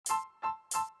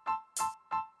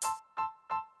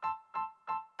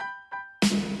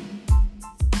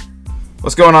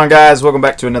What's going on, guys? Welcome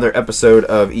back to another episode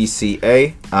of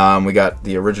ECA. We got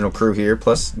the original crew here,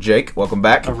 plus Jake. Welcome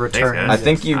back. A return. I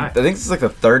think this is like the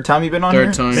third time you've been on here.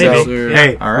 Third time, maybe. sir.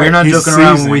 Hey, all right. we're not He's joking around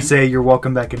when seasoned. we say you're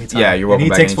welcome back anytime. Yeah, you're welcome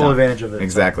and back he takes full anytime. advantage of it.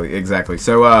 Exactly.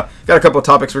 So, got a couple of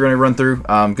topics we're going to run through.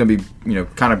 Going to be,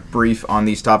 kind of brief on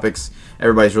these topics.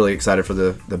 Everybody's really excited for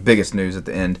the biggest news at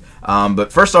the end.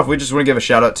 But first off, we just want to give a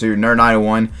shout out to Nerd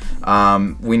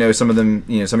 901. We know some of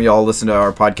them, some of y'all listen to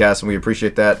our podcast, and we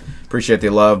appreciate that. Appreciate the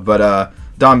love. But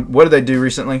Dom, what did they do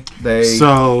recently?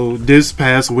 So this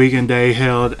past weekend, they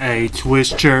held a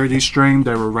Twitch charity stream.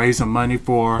 They were raising money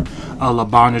for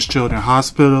Labanis Children's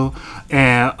Hospital,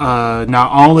 and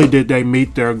not only did they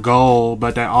meet their goal,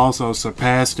 but they also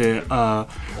surpassed it,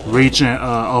 reaching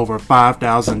over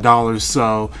 $5,000.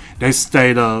 So they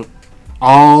stayed up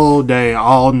all day,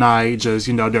 all night. Just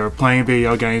they were playing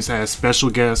video games. Had special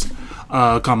guests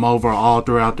come over all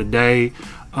throughout the day.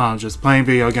 Just playing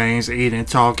video games, eating,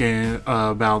 talking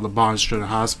about the Labanis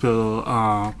Children's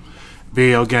Hospital,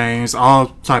 video games, all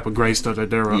type of great stuff that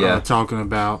they were talking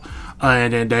about.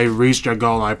 And then they reached their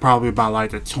goal probably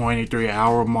about the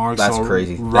 23-hour mark. That's so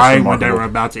crazy. Right when they were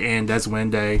about to end, that's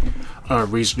when they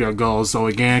reached their goal. So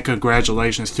again,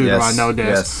 congratulations to them. I know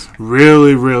that's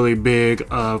really, really big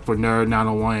for Nerd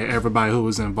 901 and everybody who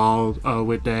was involved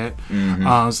with that.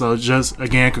 Mm-hmm. So just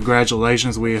again,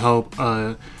 congratulations. We hope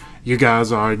you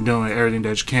guys are doing everything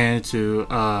that you can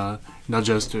to,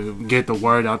 just to get the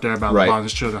word out there about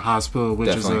Labanis Children's Hospital, which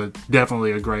is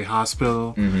definitely a great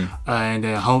hospital. Mm-hmm. And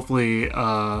then hopefully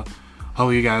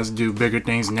you guys do bigger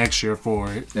things next year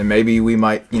for it. And maybe we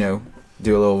might,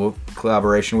 do a little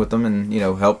collaboration with them and,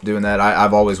 help doing that.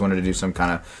 I've always wanted to do some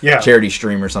kind of charity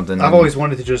stream or something. I've always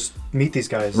wanted to just meet these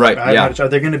guys. Right, Are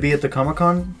they going to be at the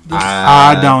Comic-Con?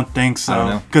 I don't think so. I don't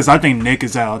know. Because I think Nick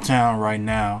is out of town right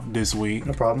now this week.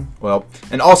 No problem. Well,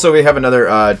 and also we have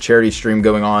another charity stream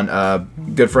going on.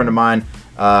 Good friend of mine,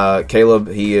 Caleb,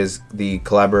 he is the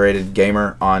Collaborated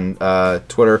Gamer on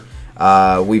Twitter.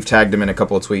 We've tagged him in a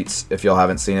couple of tweets if y'all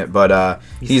haven't seen it. But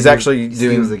he's actually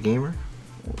doing... He was a gamer?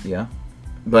 Yeah.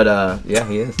 But,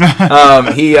 he is.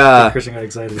 Christian got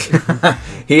excited.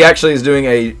 He actually is doing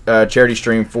a charity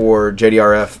stream for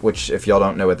JDRF, which, if y'all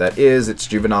don't know what that is, it's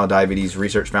Juvenile Diabetes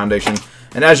Research Foundation.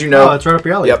 And as you know... Oh, that's right up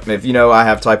your alley. Yep. If you know, I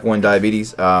have type 1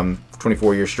 diabetes,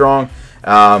 24 years strong.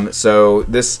 So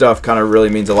this stuff kind of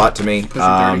really means a lot to me.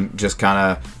 Just kind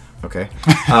of... Okay.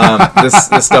 This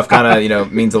stuff kind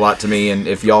of, means a lot to me. And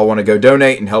if y'all want to go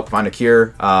donate and help find a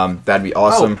cure, that'd be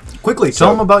awesome. Oh, quickly,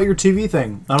 tell them about your TV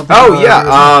thing. I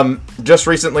don't think just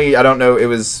recently, I don't know, it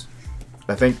was,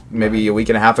 I think maybe a week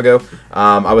and a half ago,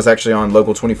 I was actually on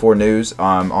Local 24 News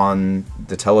on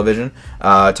the television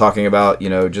talking about,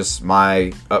 just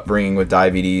my upbringing with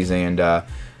diabetes and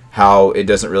how it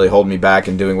doesn't really hold me back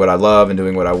in doing what I love and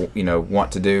doing what I,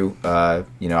 want to do.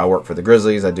 I work for the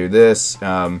Grizzlies. I do this.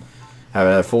 Have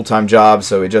a full-time job,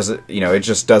 so it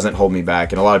just doesn't hold me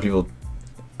back. And a lot of people,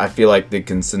 I feel like the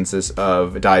consensus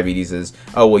of diabetes is,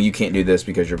 oh, well, you can't do this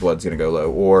because your blood's going to go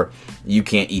low, or you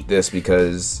can't eat this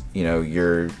because,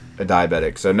 you're a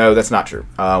diabetic. So no, that's not true.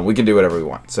 We can do whatever we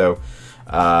want. So,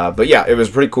 but yeah, it was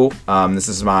pretty cool. This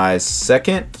is my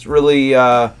second really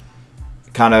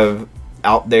kind of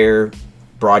out there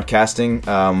broadcasting.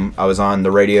 I was on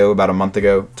the radio about a month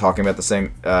ago talking about the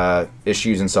same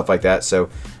issues and stuff like that. So,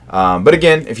 but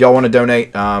again, if y'all want to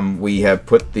donate, we have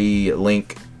put the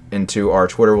link into our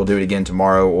Twitter. We'll do it again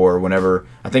tomorrow or whenever.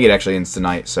 I think it actually ends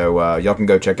tonight. So y'all can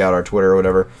go check out our Twitter or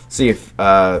whatever. See if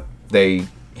they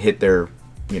hit their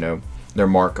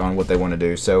mark on what they want to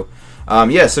do. So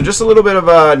so just a little bit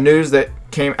of news that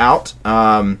came out.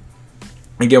 Again,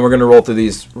 we're going to roll through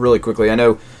these really quickly. I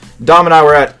know Dom and I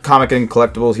were at Comic and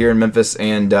Collectibles here in Memphis,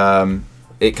 and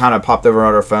it kind of popped over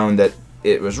on our phone that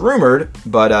it was rumored,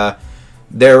 but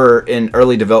they were in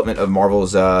early development of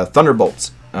Marvel's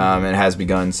Thunderbolts, and it has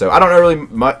begun. So I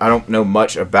don't know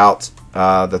much about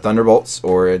the Thunderbolts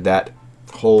or that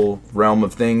whole realm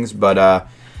of things, but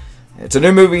it's a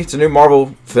new movie. It's a new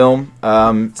Marvel film.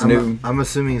 I'm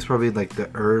assuming it's probably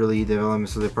the early development,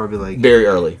 so they're probably very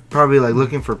early. Probably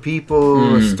looking for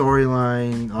people, a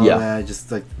storyline, all that. Just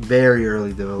very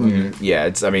early development. Mm-hmm. Yeah,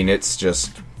 it's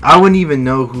just. I wouldn't even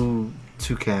know who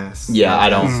to cast. Yeah, I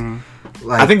don't.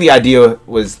 I think the idea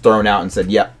was thrown out and said,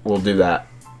 "Yep, we'll do that."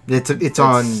 It's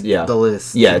on the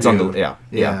list. Yeah, it's on the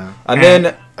yeah. And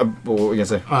then what were you gonna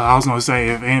say? I was gonna say,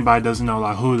 if anybody doesn't know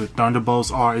who the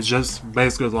Thunderbolts are, it's just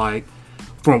basically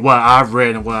from what I've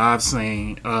read and what I've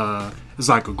seen, it's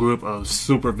a group of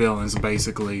super villains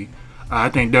basically. I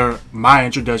think my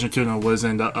introduction to them was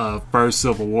in the first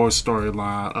Civil War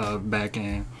storyline back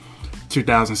in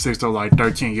 2006, or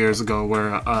 13 years ago,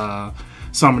 where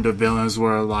some of the villains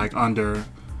were like under,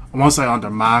 I won't say under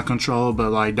mind control,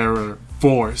 but like they were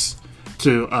forced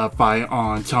to fight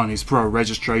on Tony's pro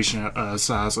registration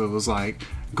side. So it was like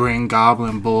Green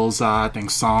Goblin, Bullseye, I think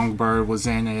Songbird was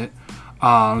in it.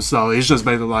 So it's just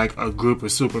basically like a group of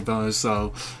supervillains.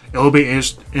 So it will be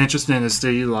interesting to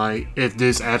see like if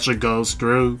this actually goes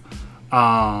through.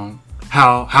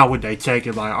 How would they take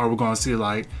it? Like, are we going to see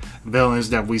like villains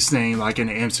that we've seen like in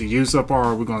the MCU so far? Or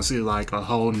are we going to see like a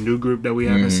whole new group that we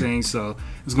haven't seen? So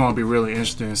it's going to be really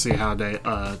interesting to see how they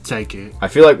take it. I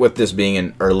feel like with this being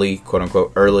an early, quote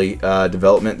unquote, early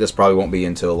development, this probably won't be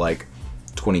until like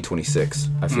 2026.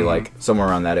 I feel like somewhere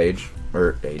around that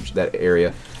that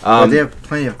area. They have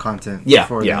plenty of content. Yeah,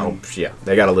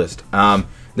 they got a list.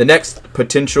 The next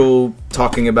potential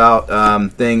talking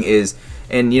about thing is,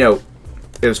 and you know,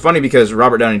 it was funny because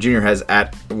Robert Downey Jr.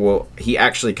 he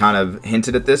actually kind of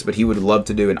hinted at this, but he would love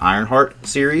to do an Ironheart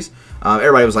series.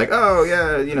 Everybody was like, oh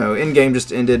yeah, you know, Endgame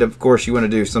just ended. Of course you want to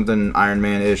do something Iron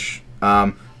Man-ish.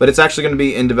 But it's actually going to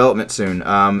be in development soon,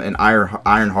 an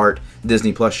Ironheart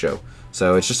Disney Plus show.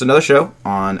 So it's just another show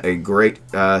on a great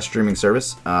streaming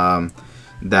service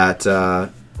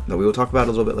that we will talk about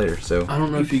a little bit later. So I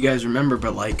don't know if you guys remember,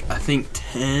 but like I think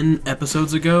 10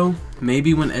 episodes ago,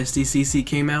 maybe when SDCC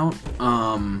came out,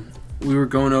 we were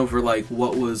going over like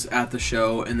what was at the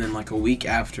show, and then like a week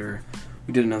after,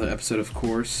 we did another episode, of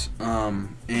course,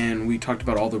 and we talked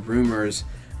about all the rumors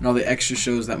and all the extra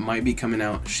shows that might be coming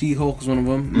out. She-Hulk was one of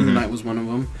them. Moon Knight was one of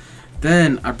them.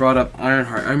 Then I brought up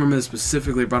Ironheart. I remember this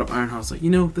specifically. I brought up Ironheart. I was like, you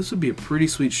know, this would be a pretty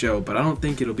sweet show, but I don't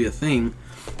think it'll be a thing.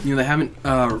 You know, they haven't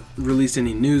released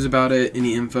any news about it,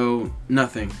 any info,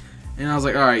 nothing. And I was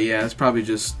like, all right, yeah, it's probably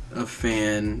just a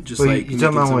fan, just like. You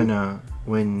talking about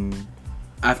when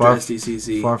after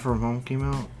SDCC Far From Home came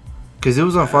out? Because it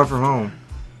was on Far From Home.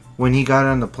 When he got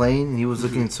on the plane and he was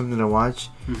looking at something to watch,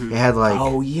 it had like...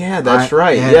 Oh, yeah, that's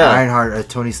right. It had Ironheart, a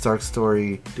Tony Stark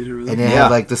story. Did it really? And it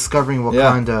had like Discovering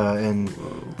Wakanda and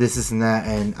this and that.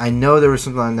 And I know there was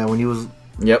something on that when he was...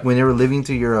 When they were leaving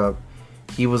to Europe,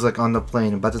 he was like on the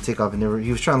plane about to take off, and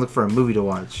he was trying to look for a movie to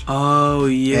watch. Oh,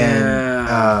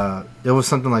 yeah. And it was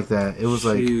something like that. It was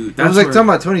it was like talking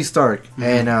about Tony Stark.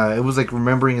 And it was like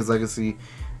remembering his legacy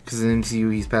because in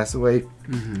MCU he's passed away.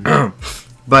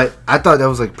 But I thought that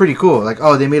was like pretty cool. Like,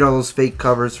 oh, they made all those fake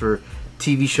covers for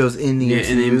TV shows in the MCU.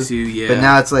 In the MCU, yeah. But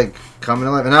now it's like coming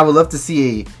alive. And I would love to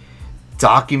see a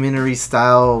documentary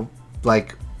style,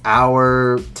 like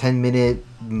hour, 10-minute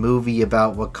movie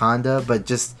about Wakanda, but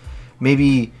just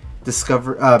maybe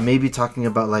maybe talking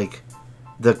about like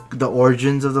the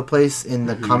origins of the place in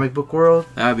the comic book world.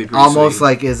 That'd be pretty almost sweet.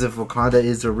 Like as if Wakanda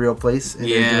is a real place, and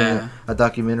they're doing a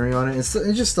documentary on it,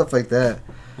 and just stuff like that.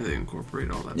 They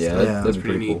incorporate all that stuff. Yeah, that's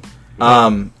pretty cool.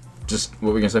 Just what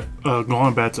were we gonna say?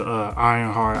 Going back to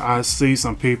Ironheart, I see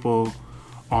some people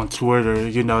on Twitter,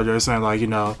 you know, they're saying like, you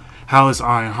know, how is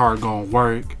Ironheart gonna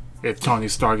work if Tony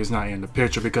Stark is not in the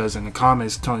picture? Because in the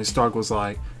comics, Tony Stark was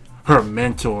like her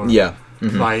mentor. Yeah.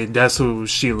 Like that's who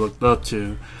she looked up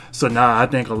to. So now I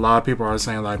think a lot of people are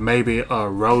saying like maybe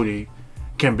Rhodey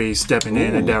can be stepping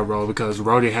in that role, because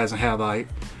Rhodey hasn't had like,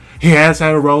 he has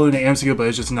had a role in the MCU, but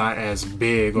it's just not as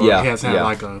big, or he hasn't had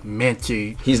like a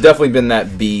mentee. He's definitely been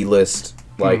that B-list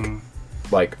like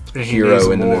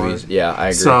hero in the movies. Yeah, I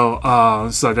agree.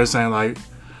 So they're saying like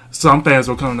some fans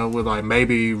were coming up with like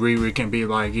maybe Riri can be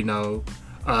like, you know,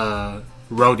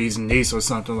 Rhodey's niece or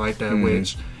something like that,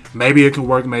 which maybe it can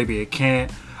work, maybe it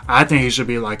can't. I think he should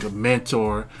be like a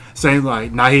mentor. Saying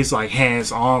like now he's like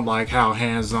hands on, like how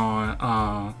hands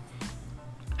on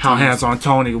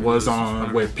Tony was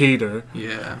on with Peter.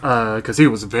 Yeah. Because he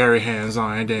was very hands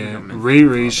on, and then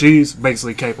Riri, she's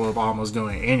basically capable of almost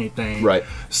doing anything. Right.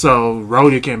 So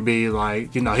Rhodey can be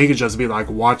like, you know, he could just be like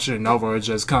watching over, or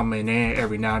just coming in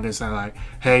every now and then saying like,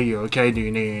 hey, you okay? Do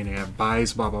you need any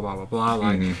advice? Blah blah blah blah blah.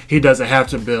 Like he doesn't have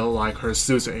to build like her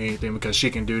suits or anything, because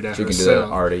she can do that herself. She can do that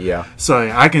already. Yeah. So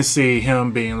I can see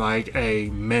him being like a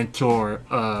mentor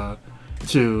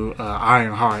to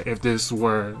Ironheart if this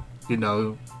were, you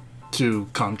know, to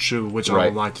come true, which I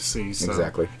would like to see. So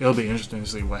exactly. It'll be interesting to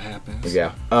see what happens.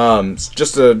 Yeah.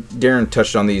 Just Darren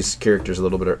touched on these characters a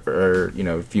little bit, or you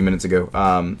know, a few minutes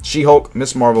ago. She-Hulk,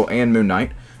 Ms. Marvel, and Moon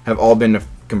Knight have all been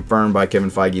confirmed by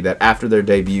Kevin Feige that after their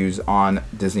debuts on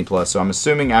Disney Plus. So I'm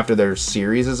assuming after their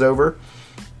series is over.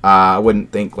 I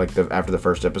wouldn't think like after the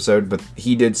first episode, but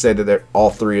he did say that all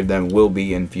three of them will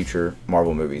be in future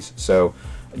Marvel movies. So,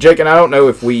 Jake, and I don't know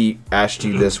if we asked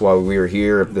you this while we were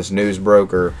here, if this news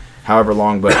broke or however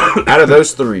long, but out of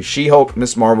those three, She-Hulk,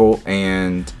 Ms. Marvel,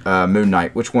 and Moon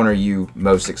Knight, which one are you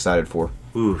most excited for?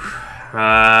 Oof.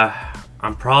 I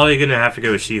I'm probably gonna have to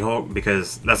go with She-Hulk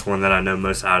because that's the one that I know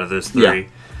most out of those three.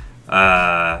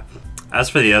 As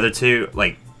for the other two,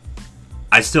 like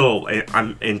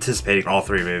I'm anticipating all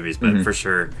three movies, but for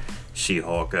sure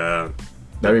She-Hulk. That'd be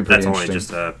pretty that's interesting. only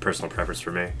just a personal preference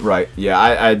for me. Right. Yeah.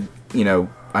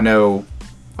 I know.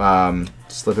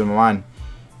 Slipping my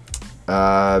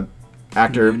mind.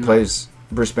 Actor plays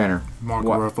Bruce Banner. Mark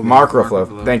Ruffalo. Mark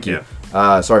Ruffalo. Thank you.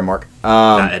 Sorry, Mark.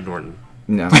 Not Ed Norton.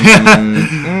 No.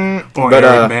 Or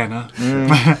Eric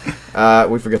Bana.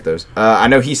 We forget those. I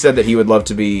know he said that he would love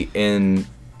to be in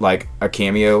like a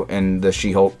cameo in the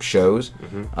She-Hulk shows.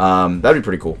 That'd be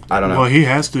pretty cool. I don't know. Well, he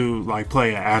has to like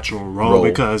play an actual role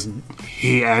because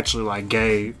he actually like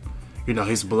gave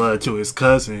his blood to his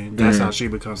cousin. That's how she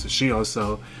becomes a She-Hulk.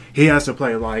 So he has to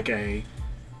play like a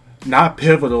not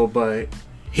pivotal, but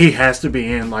he has to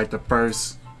be in like the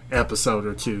first episode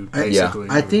or two, basically.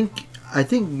 I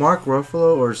think Mark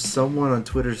Ruffalo or someone on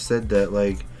Twitter said that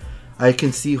like I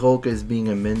can see Hulk as being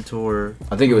a mentor.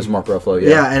 I think it was Mark Ruffalo.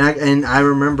 Yeah, and I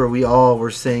remember we all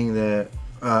were saying that,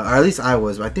 or at least I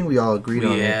was. But I think we all agreed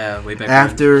on it. Yeah, way back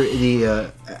After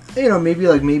the,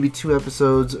 maybe 2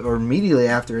 episodes or immediately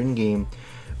after Endgame,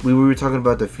 we were talking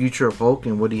about the future of Hulk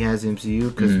and what he has in MCU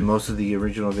because most of the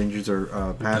original Avengers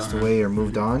are passed away or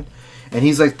moved on, and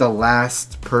he's like the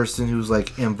last person who's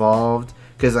like involved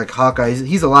because like Hawkeye,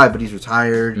 he's alive but he's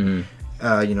retired.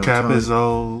 Cap is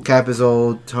old. Cap is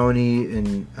old. Tony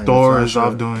and Thor Natasha, is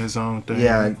off doing his own thing.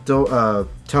 Yeah,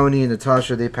 Tony and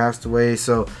Natasha, they passed away.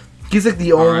 So he's like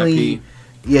the only. RIP.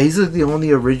 Yeah, he's like the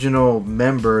only original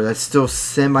member that's still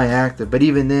semi-active. But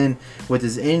even then, with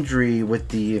his injury with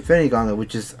the Infinity Gauntlet,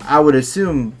 which is I would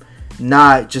assume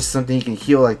not just something he can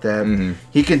heal like that.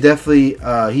 He can definitely.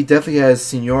 He definitely has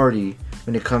seniority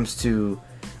when it comes to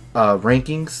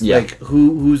rankings. Yeah. Like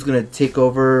who's gonna take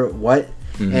over what.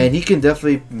 And he can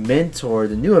definitely mentor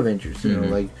the new Avengers,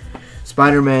 like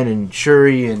Spider-Man and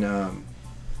Shuri and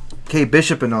Kate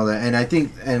Bishop and all that. And I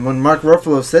think, and when Mark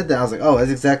Ruffalo said that, I was like, oh,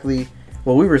 that's exactly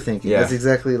what we were thinking. Yeah. That's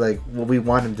exactly like what we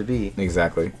want him to be.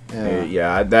 Exactly.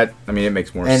 Yeah. It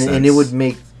makes more sense. And it would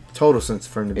make total sense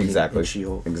for him to be exactly in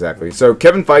She-Hulk. Exactly. So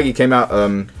Kevin Feige came out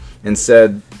and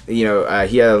said, he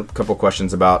had a couple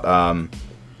questions about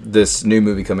this new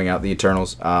movie coming out, The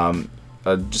Eternals.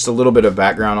 Just a little bit of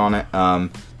background on it.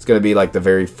 It's going to be like the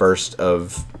very first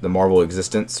of the Marvel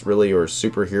existence, really, or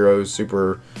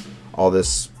superheroes, all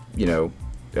this,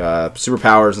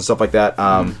 superpowers and stuff like that.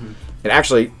 And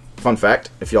actually, fun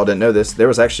fact, if y'all didn't know this, there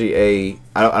was actually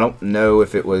I don't know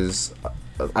if it was,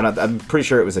 I'm pretty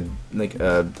sure it was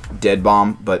a dead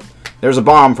bomb, but there's a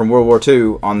bomb from World War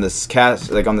II on this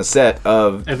cast, like on the set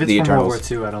of If it's The from Eternals.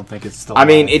 World War II, I don't think it's still. I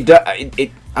mean,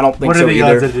 alive. I don't think What so are the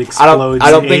either. odds that it explodes I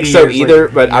don't think 80 so years either. later?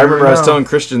 But I remember I was know. telling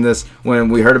Christian this when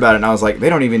we heard about it, and I was like, they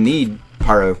don't even need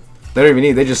pyro. They don't even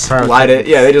need. They just Pyro light it. tickets.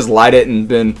 Yeah, they just light it and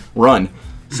then run.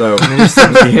 So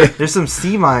There's some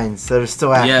sea mines that are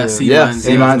still active. Yeah, sea yeah, mines.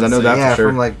 sea mines. I know that Yeah, for sure.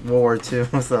 from like World War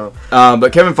II. So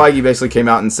But Kevin Feige basically came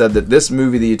out and said that this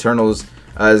movie, The Eternals,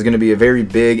 is going to be a very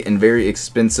big and very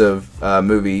expensive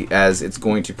movie, as it's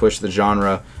going to push the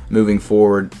genre moving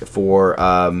forward for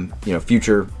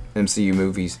future MCU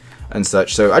movies and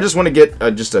such. So I just want to get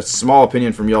just a small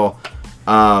opinion from y'all.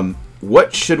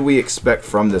 What should we expect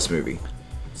from this movie?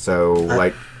 So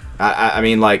I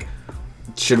mean, like,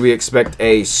 should we expect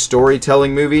a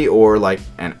storytelling movie or like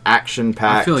an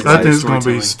action-packed? I feel like I think it's going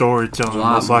to be storytelling. storytelling, A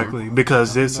lot most more. likely,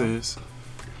 because this is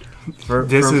for,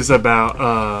 is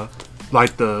about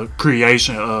like the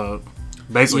creation of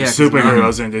basically Yeah, 'cause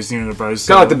superheroes in this universe.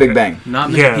 kind of like the Big Bang,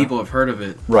 Not many Yeah. people have heard of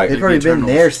it. right? they've The already been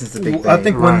Eternals. there since the Big Bang. I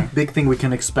think one Right. big thing we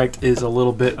can expect is a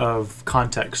little bit of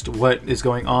context. What is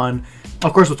going on?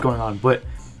 Of course, what's going on, but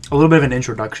a little bit of an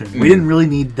introduction. We didn't really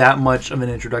need that much of an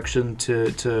introduction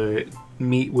to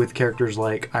meet with characters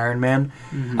like Iron Man.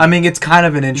 I mean, it's kind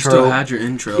of an You intro. still had your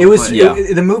intro. It was but Yeah.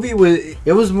 the movie was.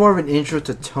 It was more of an intro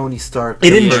to Tony Stark. They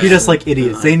didn't Yeah. treat us like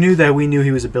idiots. Yeah. They knew that we knew he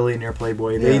was a billionaire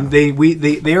playboy. Yeah.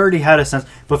 They already had a sense.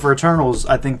 But for Eternals,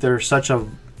 I think they're such a.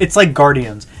 It's like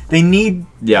Guardians. They need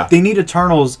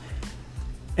Eternals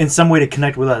in some way to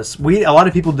connect with us. A lot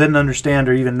of people didn't understand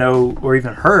or even know or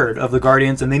even heard of the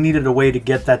Guardians, and they needed a way to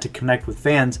get that to connect with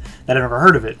fans that had never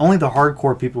heard of it. Only the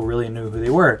hardcore people really knew who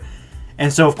they were.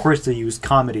 And so, of course, they used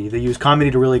comedy. They used comedy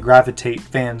to really gravitate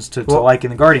fans to liking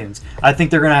the Guardians. I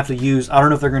think they're going to have to use... I don't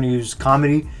know if they're going to use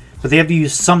comedy, but they have to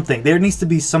use something. There needs to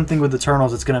be something with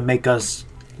Eternals that's going to make us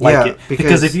like Yeah, it. Because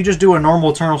because- if you just do a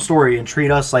normal Eternal story and treat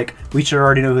us like we should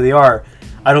already know who they are,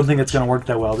 I don't think it's going to work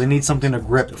that well. They need something to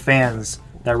grip fans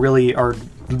that really are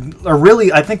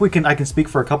really... I think I can speak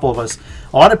for a couple of us.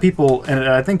 A lot of people, and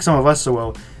I think some of us so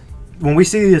well, when we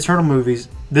see the Eternal movies,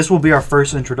 this will be our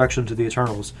first introduction to the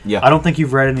Eternals. Yeah. I don't think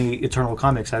you've read any Eternal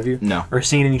comics, have you? No. Or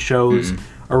seen any shows,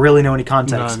 or really know any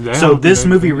context. No, So this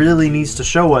movie really needs to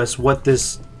show us what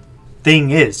this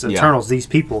thing is, Eternals, these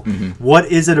people.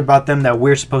 What is it about them that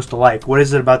we're supposed to like? What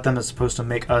is it about them that's supposed to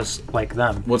make us like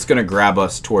them? What's going to grab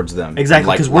us towards them?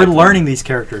 Exactly, because we're learning these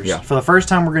characters. Yeah. For the first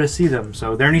time, we're going to see them.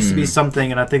 So there needs to be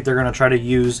something, and I think they're going to try to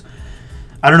use...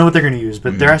 I don't know what they're going to use,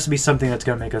 but there has to be something that's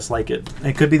going to make us like it.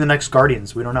 It could be the next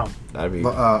Guardians. We don't know. That'd be...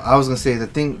 But, I was gonna say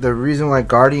the reason why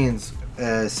Guardians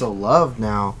is so loved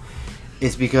now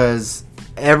is because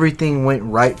everything went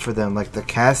right for them. Like the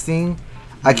casting,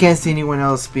 I can't see anyone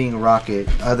else being Rocket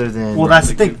other than. Well, that's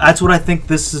the thing. That's what I think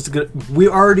this is good. We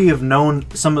already have known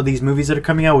some of these movies that are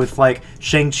coming out with like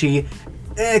Shang-Chi.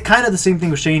 Kind of the same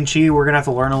thing with Shang-Chi. We're gonna have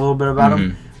to learn a little bit about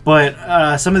him.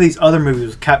 But some of these other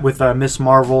movies, with Miss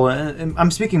Marvel, and I'm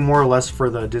speaking more or less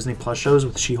for the Disney Plus shows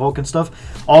with She-Hulk and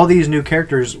stuff. All these new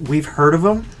characters, we've heard of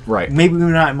them. Right. Maybe we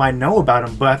might know about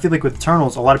them, but I feel like with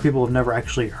Eternals, a lot of people have never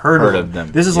actually heard of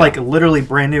them. This is like literally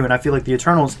brand new, and I feel like the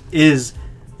Eternals is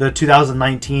the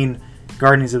 2019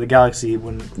 Guardians of the Galaxy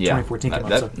when 2014 came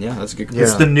out. So that's a good.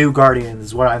 It's the new Guardians,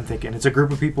 is what I'm thinking. It's a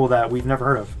group of people that we've never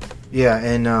heard of. Yeah,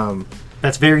 and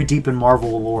that's very deep in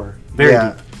Marvel lore. Very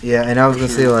deep. Yeah, and I was gonna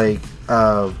say like,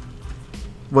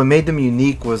 what made them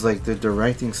unique was like the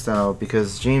directing style,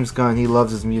 because James Gunn, he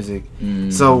loves his music.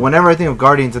 So whenever I think of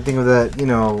Guardians, I think of that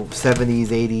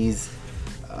 70s,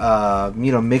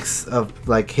 80s, mix of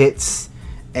like hits,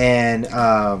 and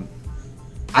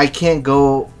I can't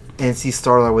go and see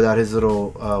Star-Lord without his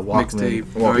little Walkman.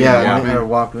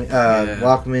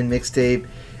 Walkman mixtape.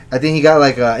 I think he got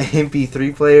like a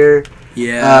MP3 player.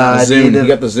 Yeah, Zune. You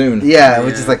got the Zune. Yeah,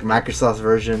 which is like Microsoft's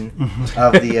version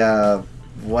of the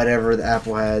whatever the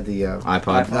Apple had, the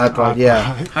iPod.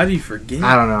 Yeah. How do you forget?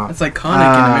 I don't know. It's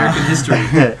iconic in American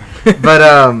history. But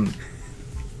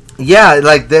yeah,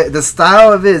 like the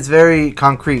style of it is very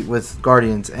concrete with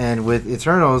Guardians, and with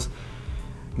Eternals,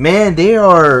 man, they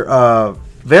are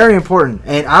very important.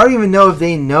 And I don't even know if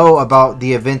they know about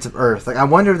the events of Earth. Like, I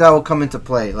wonder if that will come into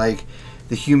play. Like,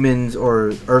 the humans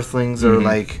or Earthlings are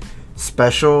like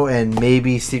special, and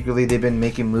maybe secretly they've been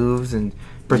making moves and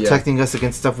protecting us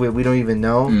against stuff we don't even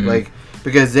know. Like,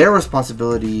 because their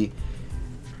responsibility,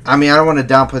 I mean, I don't want to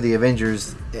downplay the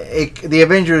Avengers. The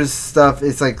Avengers stuff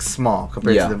is like small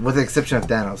compared to them, with the exception of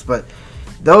Thanos. But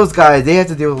those guys, they have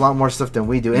to deal with a lot more stuff than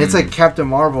we do. And it's like Captain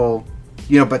Marvel,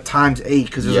 but times 8,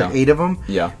 because there's like 8 of them.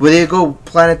 Yeah. Where they go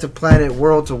planet to planet,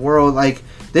 world to world. Like,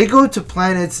 they go to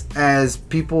planets as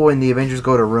people in the Avengers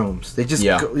go to rooms. They just,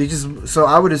 so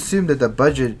I would assume that the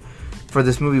budget for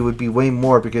this movie would be way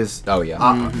more, because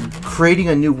creating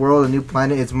a new world, a new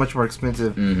planet, is much more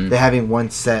expensive than having one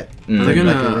set. They're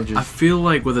gonna. I feel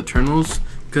like with Eternals,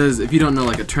 because if you don't know,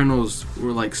 like Eternals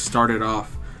were like started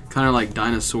off kind of like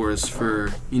dinosaurs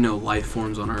for life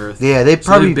forms on Earth. Yeah, they've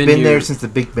probably been there since the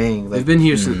Big Bang. They've been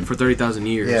here for 30,000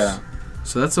 years. Yeah.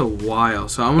 So that's a while.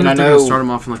 So I wonder if they're going to start them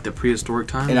off in like the prehistoric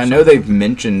times. And I know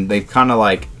they've kind of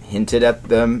like hinted at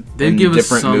them in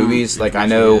different movies. Like I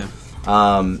know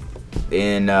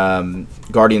in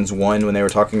Guardians 1, when they were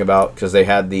talking about, because they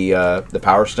had the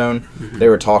Power Stone, they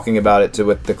were talking about it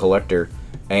with the Collector,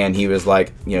 and he was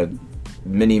like,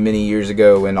 many years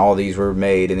ago when all these were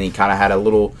made, and he kind of had a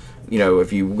little,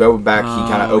 if you go back,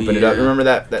 he kind of opened it up. Remember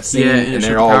that scene? Yeah, and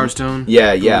they're all all Power Stone.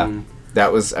 Yeah.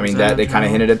 That was, I mean, that they kind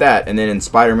of hinted at that. And then in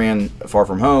Spider-Man Far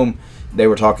From Home, they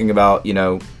were talking about,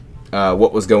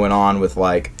 what was going on with,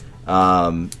 like,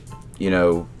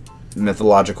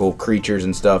 mythological creatures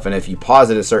and stuff. And if you pause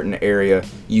at a certain area,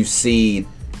 you see,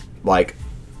 like,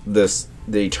 the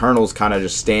Eternals kind of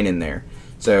just standing there.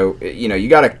 So, you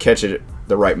got to catch it at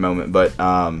the right moment.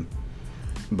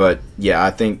 But yeah,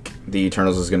 I think the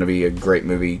Eternals is going to be a great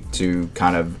movie to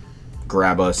kind of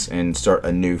grab us and start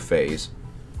a new phase.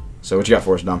 So what you got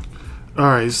for us, Dom?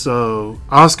 Alright, so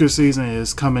Oscar season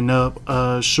is coming up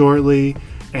shortly,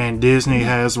 and Disney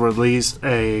has released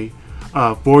a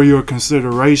for your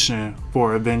consideration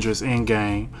for Avengers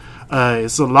Endgame.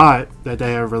 It's a lot that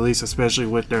they have released, especially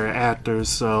with their actors,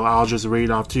 so I'll just read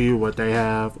off to you what they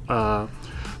have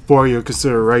for your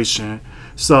consideration.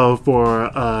 So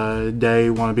they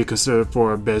want to be considered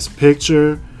for Best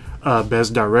Picture,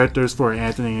 Best Directors for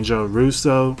Anthony and Joe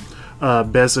Russo,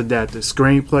 Best Adapted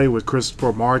Screenplay with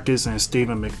Christopher Marcus and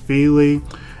Stephen McFeely,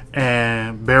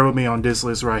 and bear with me on this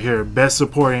list right here, Best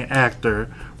Supporting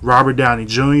Actor, Robert Downey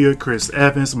Jr., Chris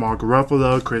Evans, Mark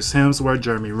Ruffalo, Chris Hemsworth,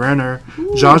 Jeremy Renner,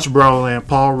 Josh Brolin,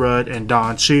 Paul Rudd, and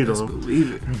Don Cheadle.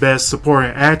 Best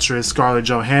Supporting Actress, Scarlett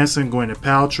Johansson, Gwyneth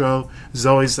Paltrow,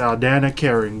 Zoe Saldana,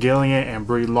 Karen Gillian, and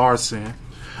Brie Larson.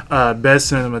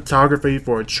 Best Cinematography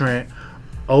for Trent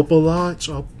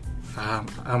Opalach.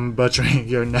 I'm butchering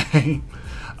your name.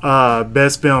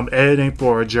 Best film editing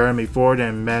for Jeremy Ford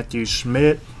and Matthew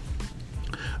Schmidt.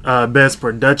 Best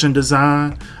production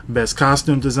design, best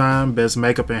costume design, best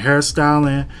makeup and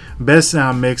hairstyling, best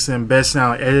sound mixing, best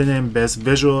sound editing, best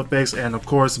visual effects, and of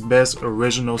course best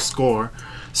original score.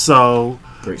 So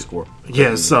great score.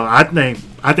 Yeah, so I think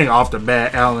off the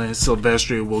bat, Alan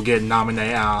Silvestri will get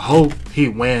nominated. I hope he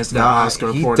wins the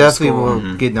Oscar for the score. He definitely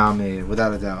will get nominated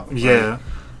without a doubt. Yeah,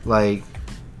 like.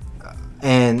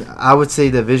 And I would say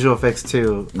the visual effects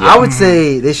too. Yeah. I would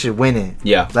say they should win it.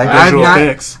 Yeah, like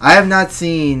I have not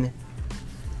seen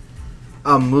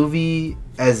a movie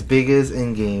as big as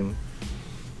Endgame,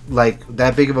 like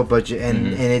that big of a budget,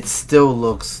 and it still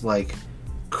looks like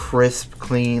crisp,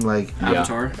 clean. Like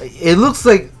Avatar. It looks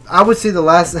like, I would say the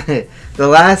last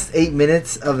 8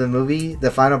 minutes of the movie, the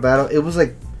final battle, it was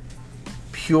like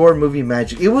pure movie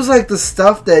magic. It was like the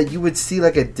stuff that you would see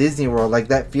like at Disney World, like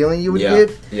that feeling you would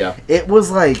get. Yeah. It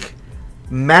was like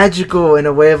magical in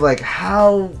a way of like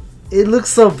how it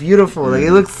looks so beautiful. Like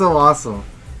it looks so awesome.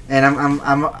 And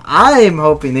I'm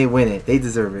hoping they win it. They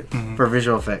deserve it for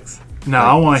visual effects. Now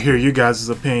I want to hear you guys'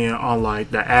 opinion on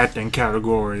like the acting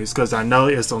categories, because I know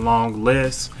it's a long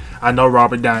list. I know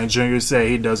Robert Downey Jr. said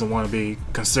he doesn't want to be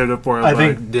considered for it, but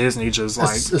think Disney just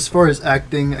like... As far as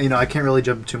acting, I can't really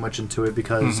jump too much into it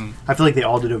because I feel like they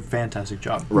all did a fantastic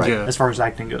job. Right. Yeah. As far as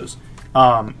acting goes.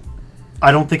 I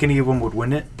don't think any of them would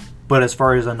win it, but as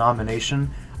far as a nomination,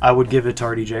 I would give it to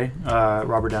RDJ,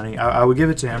 Robert Downey. I would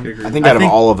give it to him. I think out of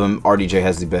all of them, RDJ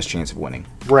has the best chance of winning.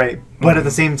 Right. But at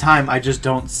the same time, I just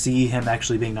don't see him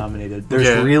actually being nominated.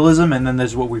 There's realism, and then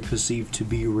there's what we perceive to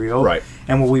be real. Right.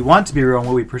 And what we want to be real and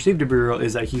what we perceive to be real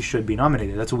is that he should be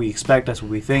nominated. That's what we expect. That's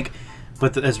what we think.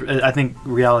 But as I think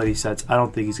reality sets, I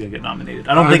don't think he's going to get nominated.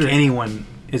 I don't think anyone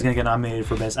is going to get nominated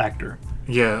for Best Actor.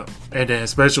 Yeah, and then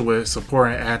especially with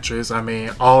supporting actress, I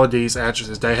mean, all of these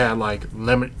actresses, they had like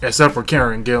except for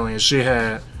Karen Gillan, she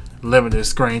had limited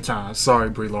screen time.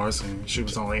 Sorry, Brie Larson, she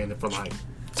was only in it for like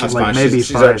That's like fine. maybe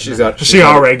She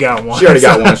already got one. She already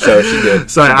got one, so she did.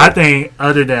 So I think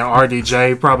other than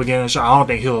RDJ probably getting a shot, I don't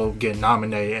think he'll get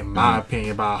nominated in my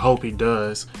opinion, but I hope he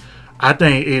does. I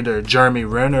think either Jeremy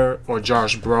Renner or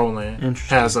Josh Brolin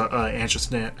has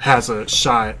a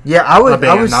shot. Yeah, I would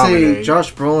say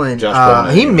Josh Brolin.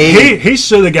 He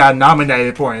should have got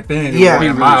nominated for Infinity War.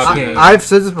 In my opinion, I've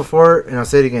said this before, and I'll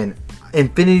say it again.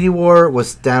 Infinity War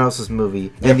was Thanos'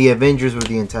 movie, and the Avengers were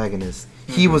the antagonists.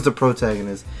 He was the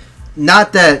protagonist.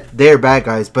 Not that they're bad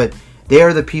guys, but they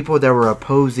are the people that were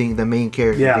opposing the main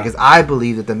character. Yeah. Because I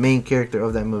believe that the main character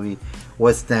of that movie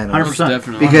was Thanos. 100%.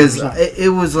 Definitely. Because it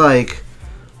was like,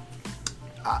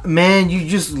 man, you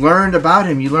just learned about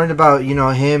him. You learned about,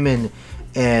 him and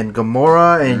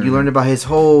Gamora, and you learned about his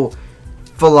whole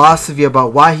philosophy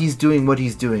about why he's doing what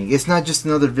he's doing. It's not just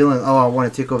another villain, I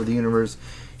want to take over the universe.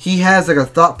 He has like a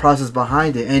thought process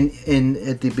behind it. And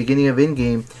at the beginning of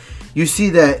Endgame, you see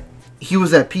that he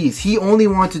was at peace. He only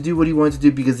wanted to do what he wanted to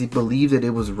do because he believed that it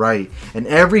was right. And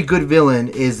every good villain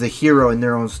is the hero in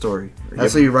their own story.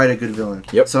 That's how you write a good villain.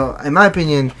 Yep. So, in my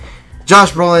opinion,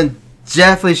 Josh Brolin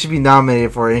definitely should be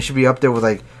nominated for it. And he should be up there with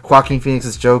like Joaquin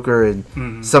Phoenix's Joker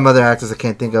and some other actors I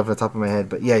can't think of on the top of my head.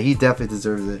 But yeah, he definitely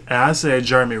deserves it. And I said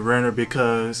Jeremy Renner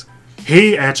because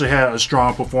he actually had a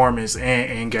strong performance in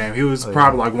Endgame. He was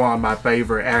probably like one of my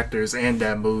favorite actors in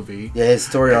that movie. Yeah, his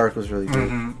story arc was really good.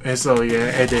 And so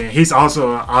and then he's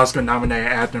also an Oscar nominated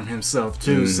actor himself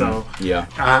too. So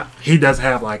he doesn't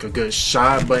have like a good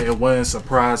shot, but it wouldn't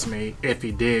surprise me if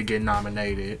he did get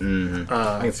nominated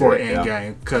for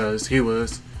Endgame because he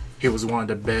was one of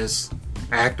the best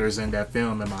actors in that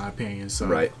film in my opinion. So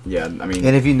right, yeah, I mean,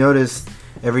 and if you notice,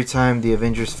 every time the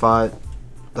Avengers fought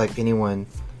like anyone,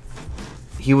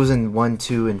 he was in 1,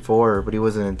 2, and 4, but he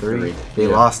wasn't in 3. They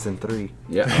lost in 3.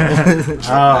 Yeah.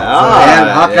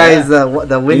 Hawkeye is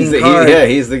the winning card.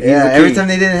 He's the key. Every time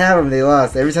they didn't have him, they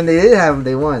lost. Every time they did have him,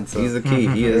 they won. So. He's the key.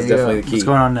 He is definitely the key. What's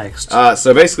going on next?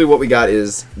 So basically what we got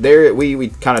is we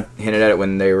kind of hinted at it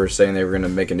when they were saying they were going to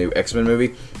make a new X-Men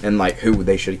movie and like who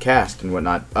they should cast and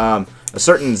whatnot. A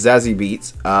certain Zazie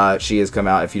Beetz, she has come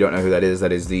out. If you don't know who that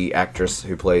is the actress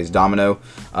who plays Domino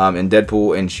in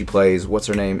Deadpool, and she plays, what's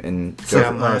her name in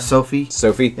Joker? Sophie.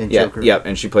 Sophie, in Joker. Yeah,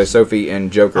 and she plays Sophie in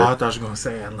Joker. Oh, I thought you were gonna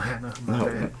say Atlanta.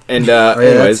 And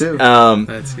anyways,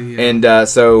 That's who, and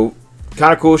so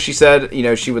kind of cool. She said,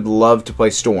 she would love to play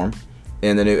Storm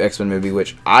in the new X-Men movie,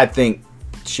 which I think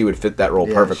she would fit that role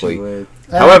perfectly. She would.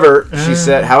 However,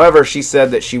 she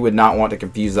said that she would not want to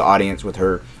confuse the audience with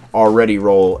her already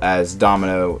role as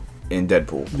Domino in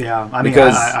Deadpool. Yeah, I mean,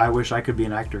 Because- I wish I could be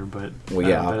an actor, but Well,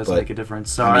 yeah, that doesn't but- make a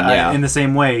difference. So, I mean, yeah. in the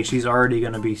same way, she's already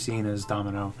going to be seen as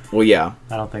Domino. Well, yeah,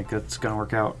 I don't think that's going to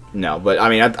work out. no, but I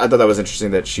mean, I thought that was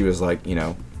interesting that she was like, you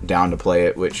know, down to play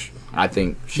it, which I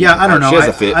think. I don't know. She has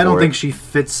a fit. I don't for think it. she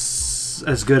fits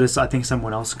as good as I think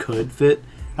someone else could fit.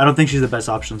 I don't think she's the best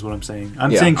option. Is what I'm saying. I'm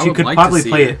Yeah. saying I she would could like to probably see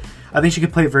play her. it. I think she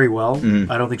could play it very well. Mhm.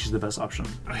 I don't think she's the best option.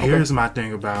 Here's my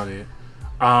thing about it.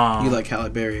 You like Halle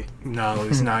Berry? No,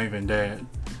 it's not even that.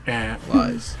 And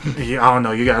Lies. yeah, I don't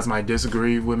know. You guys might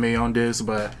disagree with me on this,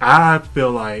 but I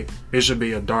feel like it should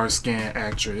be a dark-skinned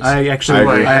actress. I actually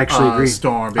agree.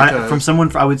 Storm, From because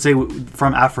someone I would say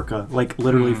from Africa, like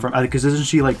literally Mhm. from because isn't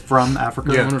she like from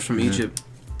Africa? Yeah. One was from Egypt.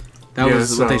 That Yeah,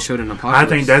 was what they so showed in Apocalypse. I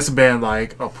think that's been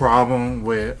like a problem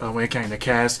with when it came to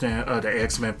casting the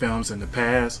X-Men films in the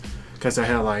past, because they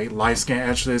had like light-skinned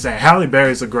actresses, and Halle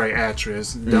Berry's a great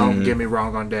actress. Don't get me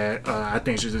wrong on that. I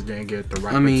think she just didn't get the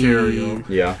right material.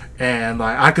 Yeah. And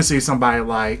like I could see somebody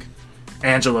like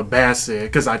Angela Bassett,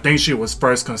 because I think she was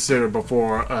first considered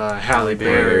before Halle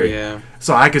Berry. Yeah.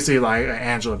 So I could see like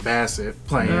Angela Bassett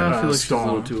playing Yeah, I feel like she's a Storm.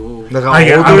 little too old. Like Oh,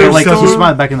 yeah, older I mean, Like so- she's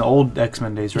from back in the old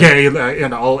X-Men days, right? Yeah,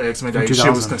 in the old X-Men days, she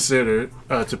 2000. was considered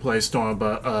to play Storm,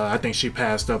 but I think she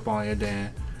passed up on it.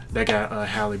 Then they got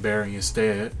Halle Berry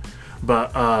instead.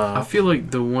 But I feel like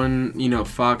the one,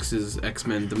 Fox's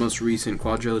X-Men, the most recent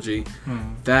quadrilogy,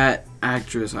 that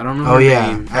actress, I don't know Oh, her yeah.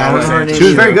 name. I don't know her name She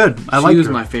was either. very good. I She liked was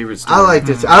her. my favorite I Storm. liked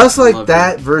it. I also like Loved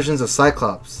that her. versions of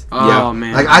Cyclops. Oh, Yeah.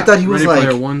 man. Like, I thought he was, Ready like-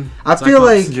 Player One, I feel Cyclops?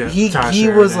 like Yeah, he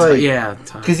Tasha was Sheridan. like Yeah.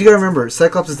 because you gotta remember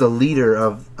Cyclops is the leader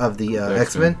of the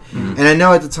X-Men, and I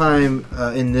know at the time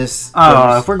in this.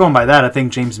 If we're going by that, I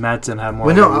think James Madsen had more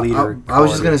Well, of no, a leader. I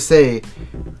was just gonna say,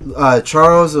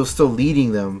 Charles was still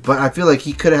leading them, but I feel like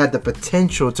he could have had the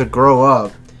potential to grow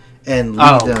up and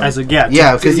lead them. as a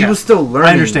because he was still learning.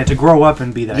 I understand to grow up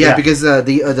and be that. Yeah, because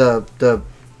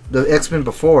the X-Men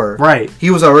before, right. he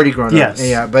was already grown Yes. up.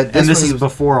 Yeah, but And this one is he was,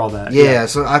 before all that. yeah,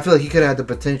 so I feel like he could have had the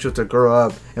potential to grow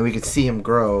up, and we could see him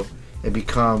grow and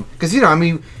become. Because I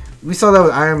mean, we saw that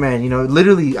with Iron Man.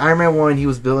 Literally Iron Man 1, he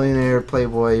was billionaire,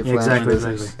 playboy, Yeah, exactly.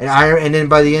 philanthropist. And then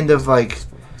by the end of like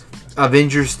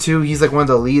Avengers 2, he's like one of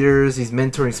the leaders. He's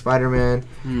mentoring Spider-Man,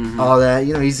 all that.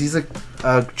 He's like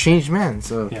a changed man.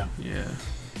 So Yeah.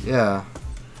 yeah.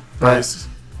 But Nice.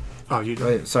 Oh, you do.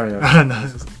 wait, sorry. No.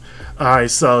 Nice. All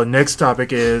right, so next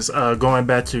topic is going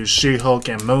back to She-Hulk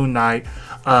and Moon Knight.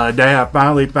 They have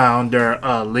finally found their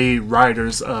lead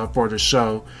writers for the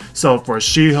show. So for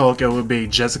She-Hulk, it would be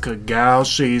Jessica Gao.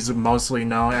 She's mostly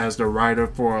known as the writer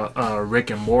for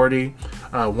Rick and Morty,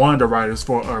 one of the writers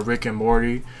for Rick and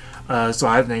Morty. So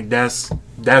I think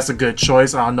that's a good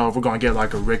choice. I don't know if we're gonna get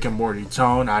like a Rick and Morty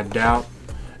tone. I doubt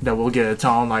that we'll get a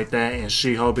tone like that in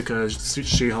She-Hulk, because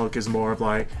She-Hulk is more of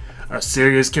like a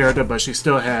serious character, but she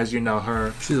still has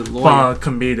her She's a lawyer. fun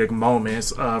comedic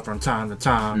moments from time to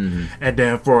time. And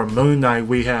then for Moon Knight,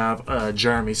 we have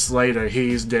Jeremy Slater.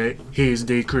 He's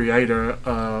the creator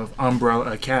of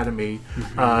Umbrella Academy,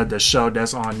 the show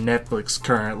that's on Netflix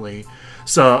currently.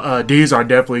 So these are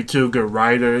definitely two good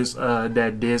writers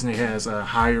that Disney has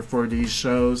hired for these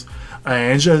shows,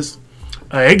 and just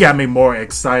it got me more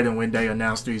excited when they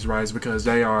announced these writers, because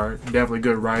they are definitely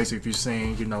good writers. If you've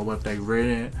seen what they've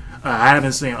written, I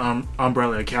haven't seen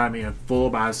Umbrella Academy in full,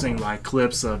 but I've seen like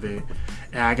clips of it,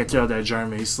 and I can tell that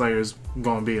Jeremy Slater's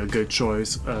going to be a good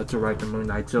choice to write the Moon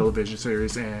Knight television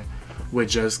series, and with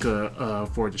Jessica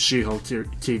for the She-Hulk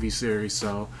TV series.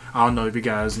 So I don't know if you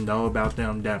guys know about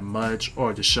them that much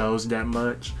or the shows that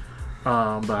much,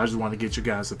 but I just want to get your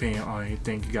guys' opinion on it. You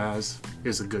think you guys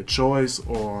is a good choice,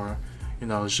 or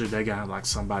should they got like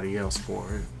somebody else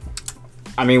for it?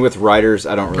 I mean, with writers,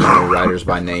 I don't really know writers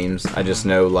by names. I just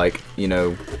know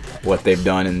what they've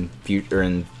done in future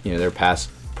and their past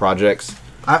projects.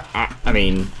 I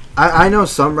mean, I know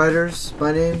some writers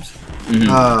by names,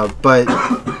 but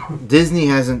Disney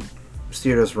hasn't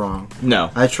steered us wrong.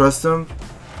 no. I trust them.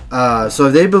 So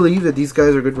if they believe that these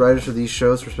guys are good writers for these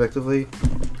shows, respectively,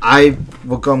 I'm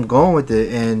going with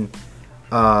it. And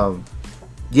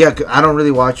yeah, I don't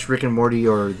really watch Rick and Morty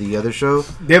or the other show.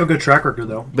 They have a good track record,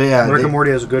 though. But yeah, Rick and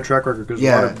Morty has a good track record because a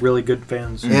lot of really good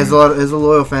fans. It has a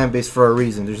loyal fan base for a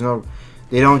reason.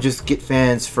 They don't just get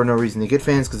fans for no reason. They get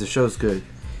fans because the show's good.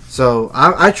 So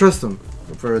I trust them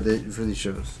for these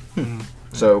shows.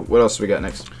 So what else do we got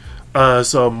next?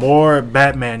 So more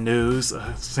Batman news.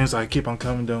 Seems like I keep on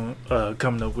coming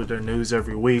up with their news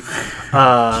every week.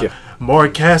 More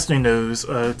casting news,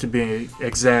 to be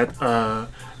exact.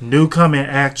 New coming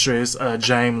actress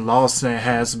James Lawson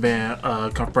has been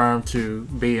confirmed to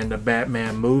be in the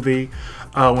Batman movie.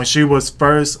 when she was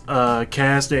first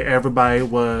casted, everybody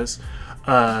was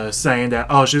saying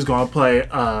that she's gonna play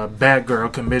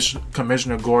Batgirl,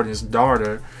 Commissioner Gordon's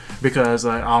daughter, because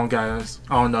I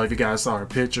don't know if you guys saw her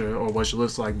picture or what she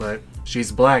looks like, but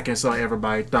she's black, and so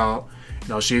everybody thought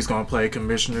she's gonna play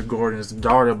Commissioner Gordon's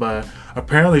daughter, but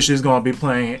apparently she's gonna be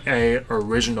playing a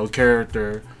original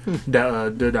character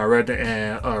that the director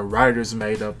and writers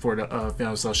made up for the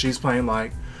film. So she's playing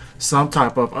like some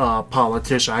type of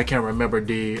politician. I can't remember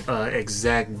the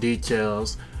exact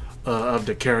details of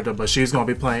the character, but she's gonna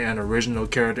be playing an original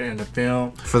character in the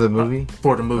film for the movie.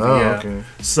 Yeah. Okay.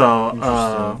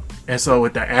 So and so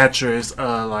with the actress,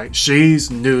 like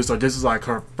she's new, so this is like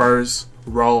her first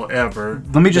role ever.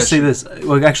 Let me just say this.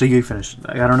 Well, actually, you finished.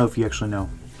 I don't know if you actually know.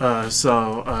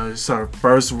 So her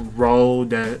first role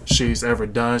that she's ever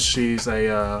done. She's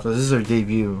so this is her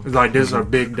debut. Like this is her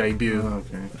big debut. Oh,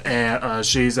 okay. And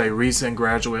she's a recent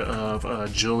graduate of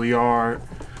Juilliard.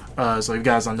 So if you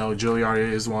guys don't know, Juilliard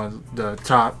is one of the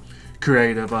top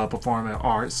creative performing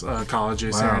arts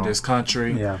colleges here in this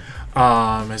country. Yeah.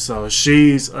 And so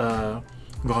she's going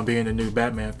to be in the new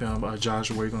Batman film.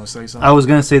 Josh, were you going to say something? I was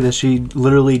going to say that she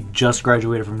literally just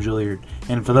graduated from Juilliard.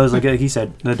 And for those, like he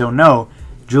said, that don't know,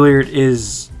 Juilliard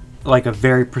is like a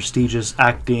very prestigious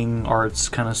acting arts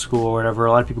kind of school or whatever.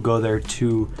 A lot of people go there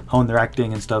to hone their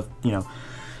acting and stuff,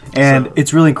 And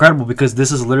it's really incredible because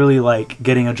this is literally like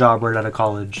getting a job right out of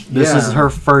college. This is her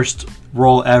first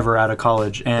role ever out of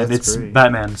college, and That's it's great.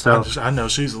 Batman. So I know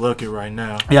she's lucky right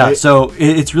now. yeah, so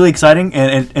it's really exciting,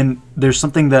 and there's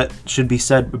something that should be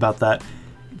said about that.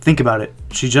 Think about it.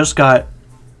 She just got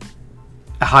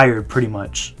hired pretty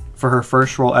much for her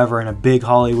first role ever in a big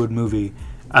Hollywood movie.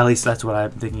 At least that's what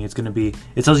I'm thinking it's going to be.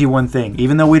 It tells you one thing.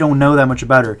 Even though we don't know that much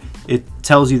about her, it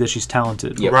tells you that she's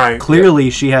talented. Yep. Right. Clearly,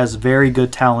 she has very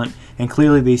good talent, and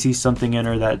clearly they see something in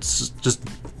her that's just,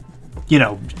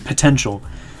 potential.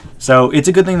 So it's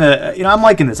a good thing that, I'm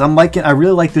liking this. I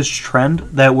really like this trend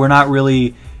that we're not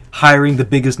really hiring the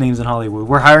biggest names in Hollywood.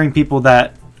 We're hiring people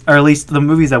that, or at least the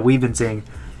movies that we've been seeing,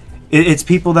 it's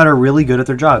people that are really good at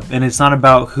their job. And it's not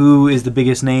about who is the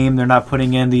biggest name. They're not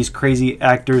putting in these crazy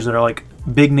actors that are like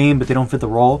big name, but they don't fit the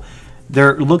role.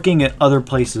 They're looking at other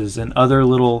places and other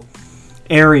little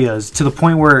areas to the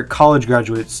point where college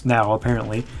graduates now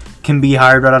apparently can be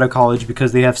hired right out of college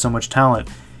because they have so much talent.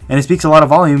 And it speaks a lot of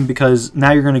volume because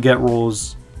now you're going to get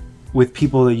roles with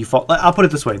people that you fall. I'll put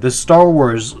it this way: the Star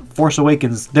Wars Force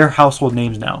Awakens, they're household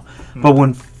names now. But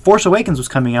when Force Awakens was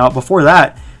coming out, before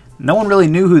that, no one really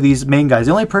knew who these main guys.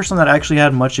 The only person that actually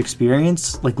had much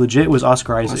experience, like legit, was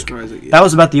Oscar Isaac. That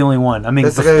was about the only one. I mean,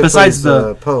 besides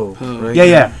the Poe, right?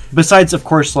 Yeah. Besides, of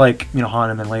course, like Han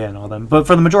and Leia and all them. But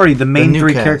for the majority, the main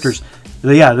three characters,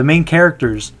 the main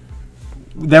characters,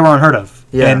 they were unheard of.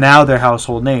 Yeah. And now they're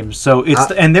household names. So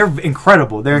it's and they're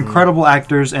incredible. They're incredible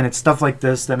actors, and it's stuff like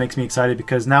this that makes me excited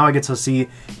because now I get to see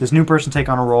this new person take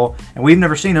on a role, and we've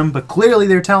never seen them, but clearly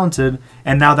they're talented,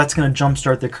 and now that's going to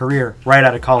jumpstart their career right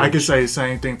out of college. I could say the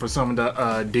same thing for some of the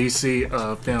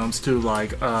DC films too,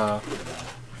 like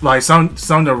some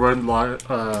that were like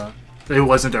it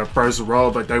wasn't their first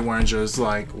role, but they weren't just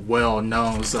like well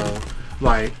known. So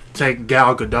like take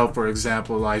Gal Gadot for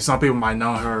example. Like some people might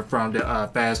know her from the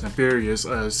Fast and Furious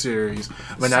series,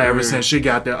 but now ever since she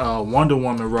got the Wonder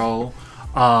Woman role,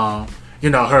 her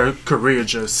career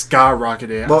just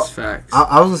skyrocketed. Well, facts.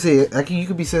 I was gonna say, you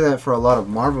could be saying that for a lot of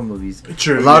Marvel movies.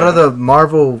 True. A lot of the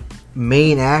Marvel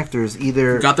main actors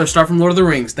either got their start from Lord of the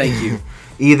Rings. Thank you.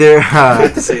 Either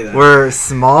to say that. were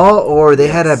small or they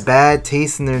had a bad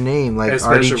taste in their name, like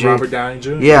especially RDJ. Robert Downey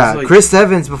Jr. Yeah, like, Chris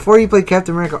Evans. Before he played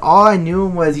Captain America, all I knew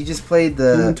him was he just played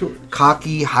the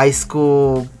cocky high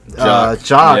school jock.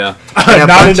 Yeah.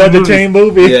 Not another teen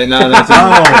movie. Yeah, no, that's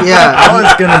Yeah, I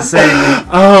was gonna say.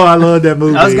 Oh, I love that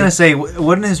movie. I was gonna say,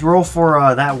 wasn't his role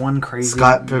for that one crazy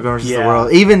Scott Pilgrim vs. the Yeah.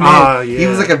 World. Even then, he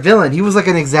was like a villain. He was like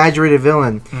an exaggerated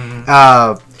villain.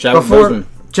 Chadwick Boseman.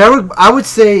 Chadwick, I would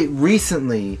say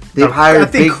recently they've hired. I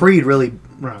think Creed really.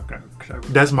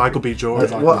 That's Michael B.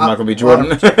 Jordan. Michael B.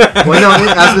 Jordan. Well, no,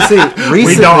 I was gonna say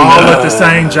recently. We don't all look the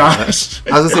same, Josh.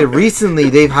 I was gonna say recently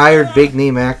they've hired big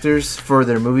name actors for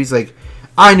their movies. Like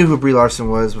I knew who Brie Larson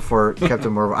was before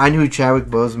Captain Marvel. I knew who Chadwick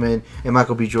Boseman and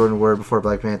Michael B. Jordan were before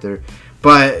Black Panther.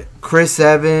 But Chris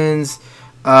Evans,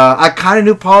 I kind of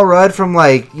knew Paul Rudd from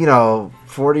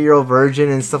 40-Year-Old Virgin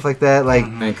and stuff like that. Like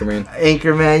Anchorman.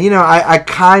 I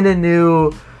kind of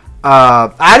knew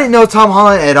I didn't know Tom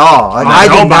Holland at all. Like, I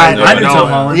did not. I knew Tom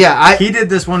Holland. Yeah, he did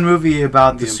this one movie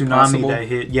about the tsunami Impossible? that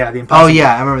hit. Yeah, the Impossible. Oh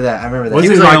yeah, I remember that. Was He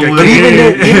he was like like a a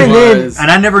kid? Even then, and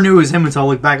I never knew it was him until I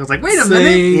looked back. I was like, wait a Same.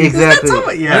 minute. Exactly. Is that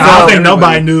Tom? Yeah. I don't think So-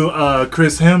 nobody knew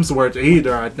Chris Hemsworth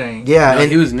either. I think. yeah, No,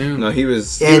 and he was new. No, he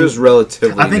was And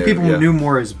relatively. I think new, people yeah. knew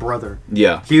more his brother.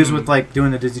 Yeah. He was with like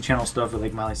doing the Disney Channel stuff with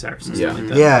like Miley Cyrus and Yeah. stuff like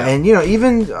that. yeah, and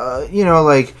even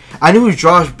like I knew who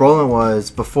Josh Brolin was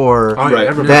before Oh, yeah, Right.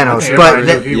 everybody- Thanos, everybody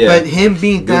but knew he yeah. but him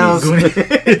being Thanos,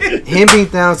 him being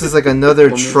Thanos is like another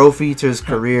trophy to his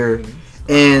career,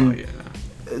 and Oh,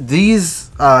 yeah. these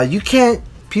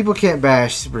people can't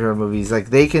bash superhero movies. Like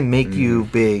they can make you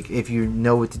big if you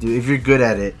know what to do, if you're good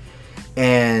at it.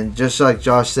 And just like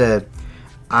Josh said,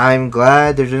 I'm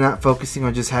glad they're not focusing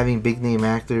on just having big name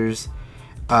actors.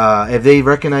 If they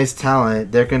recognize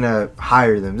talent, they're gonna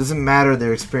hire them. Doesn't matter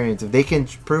their experience. If they can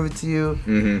prove it to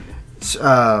you,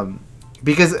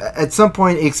 because at some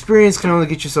point experience can only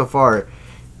get you so far.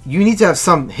 You need to have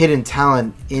some hidden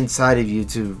talent inside of you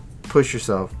to push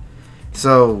yourself.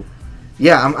 So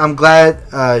yeah, I'm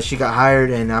glad she got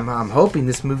hired, and I'm hoping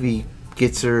this movie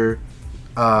gets her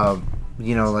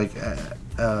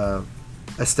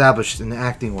established in the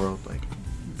acting world, like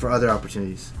for other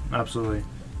opportunities. Absolutely.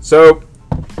 So,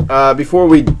 before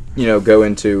we go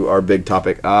into our big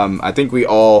topic, I think we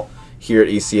all here at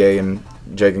ECA, and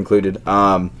Jake included,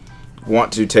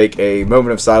 want to take a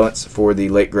moment of silence for the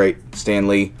late great Stan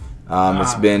Lee.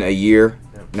 It's been a year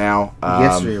now.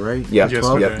 Yesterday, right? Yeah,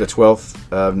 Yesterday. the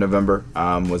 12th of November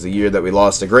was a year that we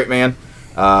lost a great man.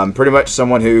 Pretty much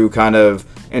someone who kind of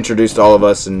introduced all of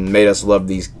us and made us love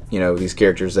these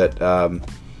characters that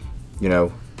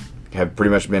have pretty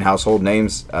much been household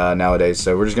names nowadays.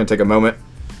 So we're just gonna take a moment,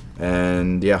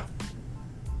 and yeah.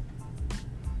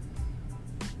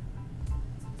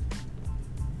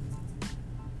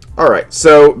 All right.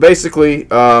 So basically,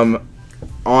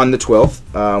 on the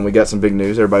 12th, we got some big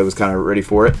news. Everybody was kind of ready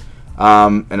for it,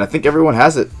 and I think everyone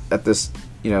has it at this.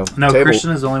 No, table. Christian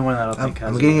is the only one that I don't think has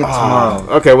I'm it. getting it tomorrow.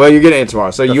 Okay, well, you're getting it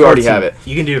tomorrow, so you already 14th. have it.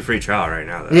 You can do a free trial right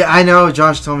now, though. Yeah, I know.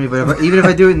 Josh told me, but even if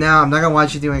I do it now, I'm not gonna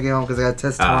watch it when I get home because I got a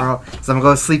test tomorrow. So I'm gonna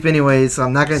go to sleep anyway. So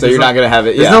I'm not gonna. So you're not gonna have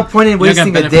it. There's Yeah. no point in You're gonna wasting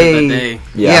a benefit day. that day.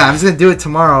 Yeah. I'm just gonna do it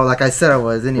tomorrow, like I said I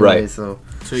was anyway. Right. So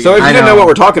So if you I didn't know know. what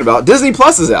we're talking about, Disney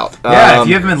Plus is out. Yeah, if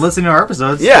you haven't been listening to our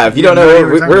episodes. Yeah, if you don't know,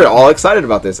 we're all excited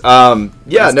about this. Yeah,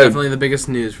 That's no, definitely the biggest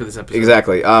news for this episode.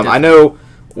 exactly. I know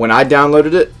when I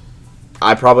downloaded it,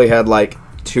 I probably had like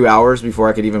 2 hours before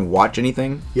I could even watch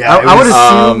anything. Yeah, I would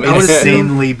assume. it I would was assume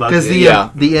insanely because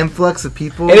bugged. the influx of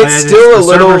people. And it's still the a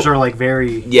little. servers are like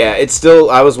very. Yeah, it's still.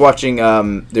 I was watching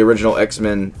the original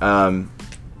X-Men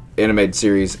animated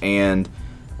series, and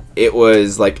it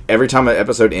was like every time an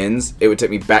episode ends, it would take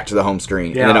me back to the home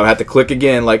screen, Yeah. and then I would have to click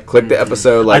again, like click the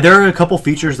episode, like There are a couple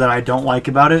features that I don't like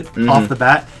about it off the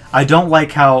bat. I don't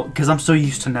like how, because I'm so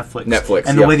used to Netflix.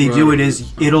 And the yep. way they do it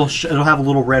is it'll have a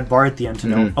little red bar at the end to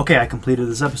know, okay, I completed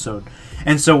this episode.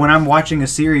 And so when I'm watching a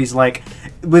series like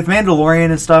with Mandalorian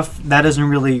and stuff, that doesn't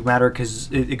really matter because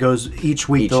it goes each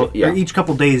week, or each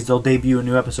couple days they'll debut a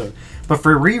new episode. But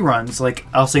for reruns, like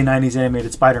I'll say 90s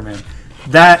animated Spider-Man,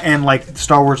 that and like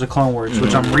Star Wars: The Clone Wars,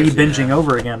 which I'm re-binging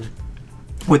over again.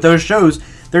 With those shows,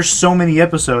 there's so many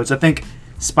episodes. I think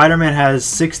Spider-Man has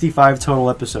 65 total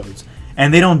episodes.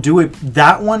 And they don't do it.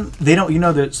 That one, they don't.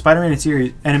 The Spider-Man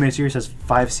animated series has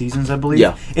 5 seasons, I believe.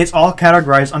 Yeah. It's all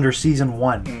categorized under season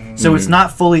 1, so it's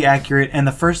not fully accurate. And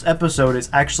the first episode is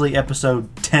actually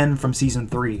episode 10 from season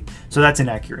 3, so that's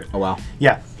inaccurate. oh wow,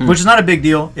 Yeah, which is not a big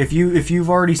deal. If you've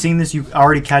already seen this, you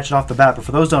already catch it off the bat. But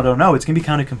for those that don't know, it's gonna be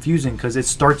kind of confusing because it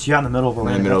starts you out in the middle of a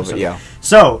random episode. yeah.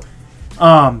 So.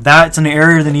 That's an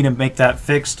area they need to make that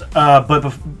fixed.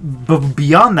 But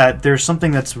beyond that, there's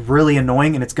something that's really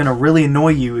annoying, and it's going to really annoy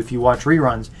you if you watch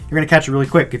reruns. You're going to catch it really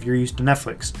quick if you're used to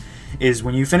Netflix. Is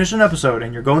when you finish an episode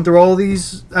and you're going through all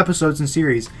these episodes and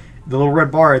series, the little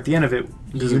red bar at the end of it,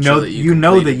 Doesn't show that you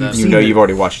know that completed you've that. seen You know it. you've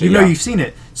already watched it. You know yeah. you've seen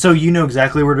it, so you know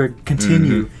exactly where to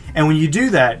continue. And when you do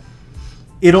that,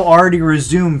 it'll already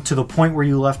resume to the point where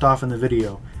you left off in the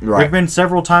video. Right. There have been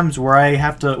several times where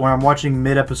when I'm watching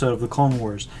mid-episode of the Clone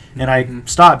Wars, and I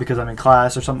stop because I'm in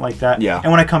class or something like that. Yeah.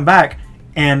 And when I come back,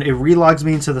 and it relogs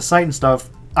me into the site and stuff,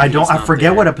 I not forget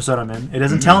there. what episode I'm in. It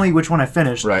doesn't tell me which one I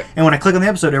finished. Right. And when I click on the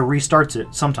episode, it restarts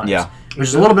it sometimes. Yeah. Which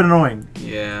is a little bit annoying.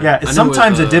 Yeah. Yeah. I know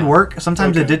Sometimes with, it did work.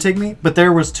 Sometimes it okay. did take me. But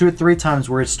there was 2 or 3 times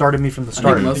where it started me from the I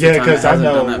start. think most of Yeah, the time it 'cause I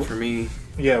hasn't done know- that for me.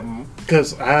 Yeah,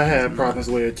 because I had problems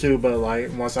with it too, but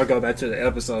like once I go back to the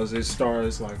episodes, it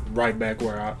starts like right back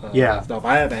where I left off.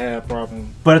 I haven't had a problem.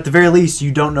 But at the very least,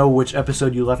 you don't know which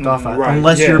episode you left off at right,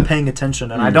 unless yeah. you're paying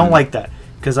attention, and I don't like that.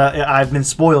 because I've been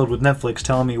spoiled with Netflix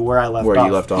telling me where I left off. Where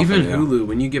you left off. Even yeah. Hulu,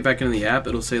 when you get back into the app,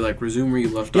 it'll say like resume where you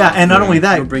left off. Yeah, and not only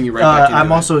that, it'll bring you right back into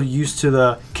I'm it. also used to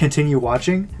the continue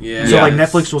watching. Yeah. So like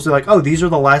Yes. Netflix will say like, oh, these are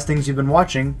the last things you've been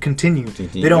watching. Continue.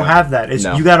 They don't yeah. have that. It's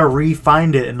No. you got to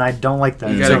re-find it, and I don't like that.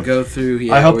 You gotta So go through.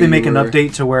 Yeah, I hope where they you make an were.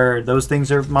 update to where those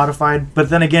things are modified. But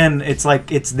then again, it's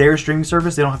like it's their streaming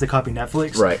service. They don't have to copy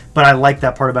Netflix. Right. But I like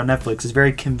that part about Netflix. It's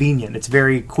very convenient. It's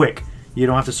very quick. You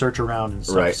don't have to search around and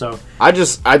stuff. Right. So I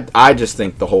just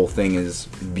think the whole thing is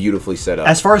beautifully set up.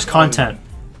 as far as content,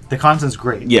 the content's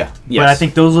great. Yeah. Yes. But I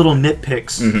think those little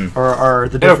nitpicks are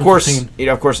the and difference of course, between.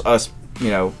 of course, us,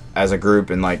 as a group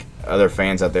and like other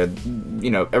fans out there,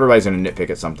 everybody's gonna nitpick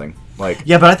at something. Like,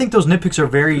 Yeah, but I think those nitpicks are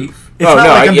very. It's Oh, not no,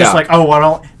 like I'm yeah. just like, oh, I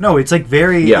don't. No, it's like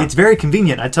very. Yeah. It's very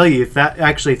convenient. I tell you, if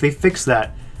they fix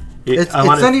that, It's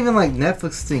not even like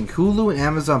Netflix thing. Hulu and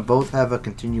Amazon both have a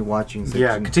continue watching section.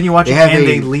 Yeah, continue watching, They have and a-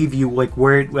 they leave you like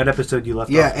what episode you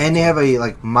left Yeah, off. and they have a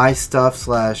like my stuff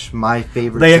 / my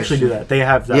favorite. They actually section. do that. They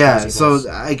have that. Yeah, Disney so Plus.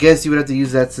 I guess you would have to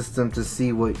use that system to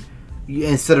see what,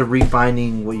 instead of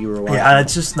refining what you were watching. Yeah,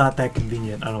 it's just not that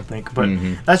convenient. I don't think, but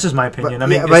that's just my opinion. But, I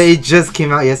mean, yeah, but it just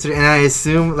came out yesterday, and I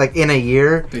assume like in a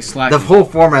year, They slack. the whole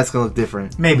format's gonna look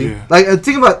different. maybe. Yeah. Like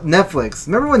think about Netflix.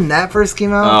 Remember when that first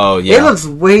came out? Oh, yeah. It looks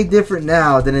way different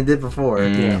now than it did before,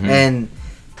 Mhm. and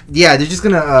yeah, they're just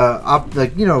gonna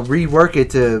rework it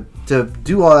to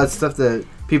do all that stuff that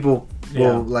people Yeah.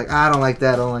 will like. I don't like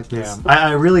that. I don't like Yeah, this.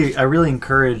 I really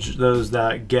encourage those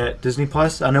that get Disney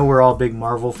Plus. I know we're all big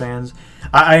Marvel fans.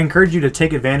 I encourage you to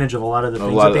take advantage of a lot of the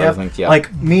things lot that of they those have. things, yeah.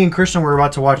 Like me and Christian were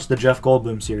about to watch the Jeff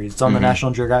Goldblum series. It's on the Mm-hmm.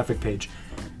 National Geographic page.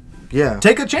 Yeah,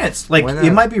 Take a chance. Like Why not?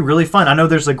 it might be really fun. I know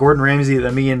there's like Gordon Ramsay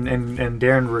that me and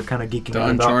Darren were kind of geeking The out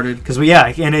Uncharted. because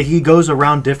and he goes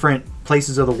around different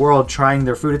places of the world trying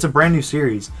their food. It's a brand new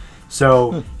series.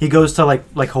 So he goes to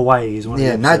like Hawaii is one of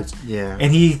yeah, the not episodes. yeah.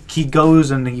 And he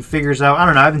goes and he figures out. I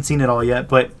don't know. I haven't seen it all yet,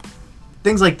 but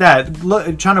things like that.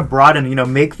 Look, trying to broaden.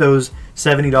 Make those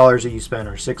 $70 that you spend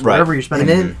or $60, Right. whatever you're spending.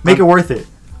 And then- make it worth it.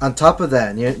 On top of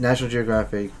that, National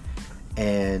Geographic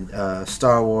and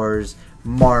Star Wars,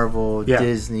 Marvel, Yeah.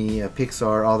 Disney,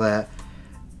 Pixar, all that.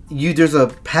 There's a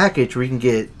package where you can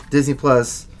get Disney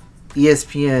Plus,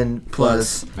 ESPN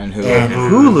Plus, And who? and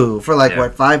Hulu for like Yeah.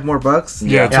 what, $5 more bucks?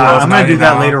 Yeah, Yeah, I'm gonna do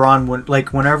that $12.99. later on.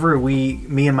 Whenever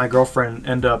me and my girlfriend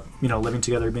end up, living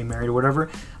together, being married or whatever.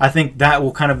 I think that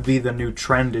will kind of be the new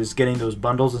trend: is getting those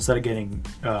bundles instead of getting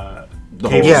The cable.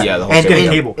 whole, yeah, the whole and, getting series.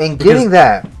 cable. and Because- getting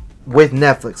that with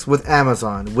Netflix, with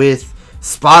Amazon, with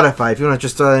Spotify, if you want to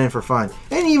just throw that in for fun,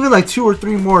 and even like 2 or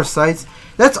 3 more sites.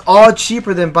 That's all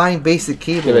cheaper than buying basic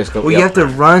cable. Yeah, basically, where you yep. have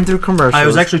to run through commercials. I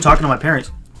was actually talking to my parents.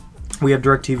 We have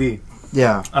DirecTV.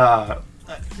 yeah.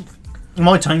 I'm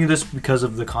only telling you this because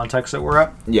of the context that we're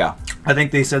at. Yeah. I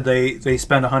think they said they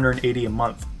spend $180 a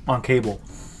month on cable,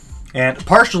 and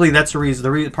partially that's the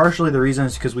reason. Partially the reason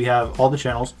is because we have all the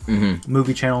channels,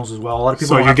 movie channels as well. A lot of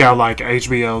people So you have got like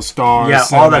HBO, Stars,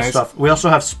 yeah, all that Cinemax. stuff. We also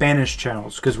have Spanish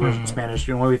channels because we're Spanish.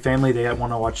 When we family, they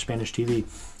want to watch Spanish TV.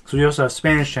 So we also have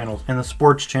Spanish channels and the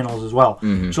sports channels as well.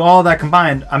 So all that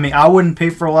combined, I mean, I wouldn't pay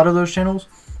for a lot of those channels.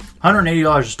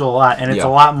 $180 is still a lot, and it's Yeah. a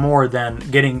lot more than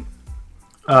getting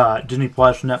Disney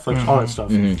Plus, Netflix, all that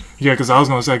stuff. Yeah, because I was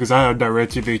gonna say because I have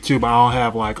DirecTV too, but I don't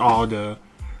have like all the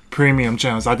premium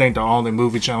channels. I think the only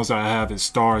movie channels that I have is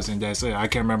Stars, and that's it. I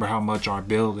can't remember how much our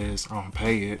bill is. I don't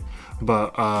pay it,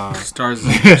 but Stars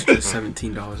is extra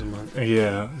 $17 a month.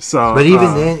 yeah. So, But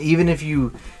even then, even if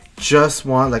you just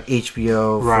want like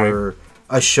HBO Right. for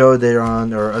a show they're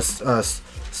on, or a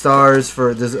Stars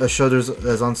for there's a show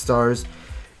that's on Stars,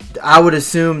 I would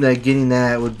assume that getting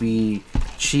that would be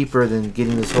cheaper than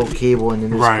getting this whole cable and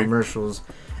then there's Right. commercials.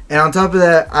 And on top of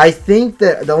that, I think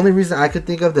that the only reason I could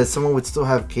think of that someone would still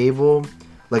have cable,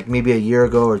 like maybe a year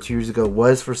ago or 2 years ago,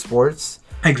 was for sports.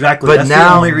 Exactly. But That's the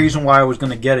now- only reason why I was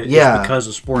going to get it. Yeah. Is because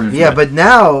of sports. Yeah, but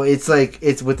now it's like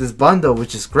it's with this bundle,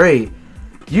 which is great.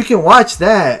 You can watch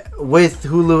that with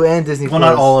Hulu and Disney Well, Plus.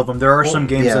 not all of them. There are some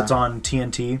games yeah. that's on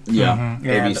TNT. Yeah. And-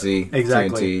 ABC.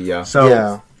 exactly. TNT, yeah. So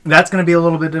Yeah. that's going to be a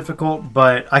little bit difficult,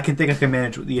 but I can think I can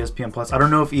manage with ESPN Plus. I don't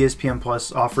know if ESPN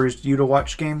Plus offers you to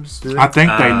watch games. Do they? I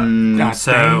think they. I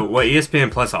So think- what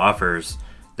ESPN Plus offers,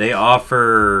 they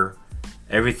offer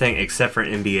everything except for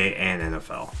NBA and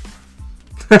NFL.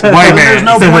 wait a Well, minute. there's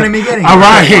no point in me getting All it.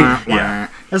 right. Yeah,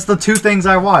 That's the two things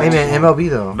I watch. Hey man, MLB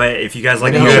though. but if you guys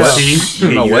like No, UFC,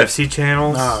 you no, get what? UFC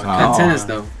channels. Oh, And tennis,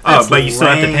 though. Oh, but you still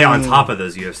have to pay on lame. top of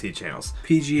those UFC channels.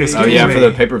 PGA. Oh yeah, me. for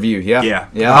the pay-per-view. Yeah. Yeah.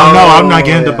 Yeah. Oh no, I'm not Oh,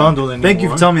 getting the yeah. bundle anymore. Thank you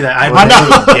for telling me that. I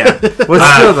know. Yeah.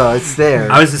 But still though, it's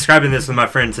there. I was describing this with my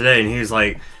friend today, and he was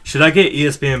like, "Should I get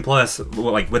ESPN Plus,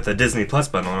 like with the Disney Plus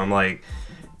bundle?" And I'm like,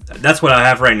 that's what I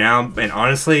have right now. And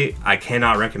honestly, I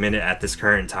cannot recommend it at this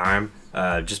current time,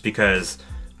 just because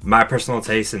my personal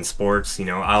taste in sports.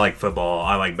 I like football,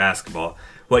 I like basketball.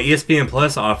 What ESPN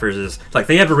Plus offers is like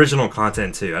they have original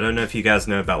content too. I don't know if you guys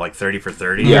know about like 30 for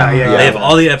 30. Yeah. They have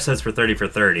all the episodes for 30 for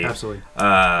 30. Absolutely.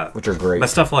 Which are great. But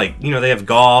stuff like they have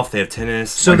golf, they have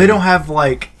tennis. So they don't have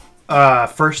like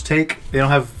First Take. They don't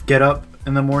have Get Up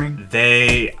in the morning.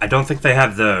 I don't think they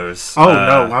have those. Oh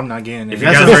no, I'm not getting it.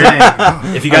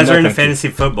 If you guys are into fantasy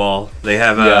football, they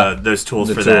have those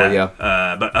tools for that.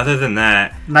 Yeah. But other than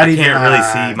that, Not I even, can't really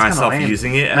see myself lame.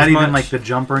 using it. Not as even much. like the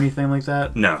jump or anything like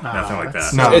that. No, nothing like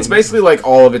that. No. It's basically like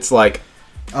all of it's like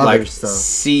Other stuff.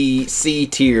 C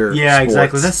tier. Yeah, sports.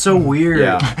 exactly. That's so weird.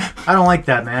 Yeah. I don't like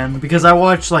that, man. Because I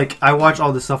watch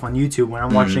all this stuff on YouTube when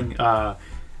I'm watching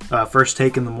First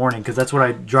Take in the morning, because that's what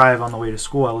I drive on the way to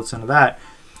school. I listen to that.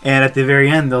 And at the very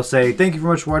end, they'll say, "Thank you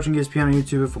very much for watching ESPN on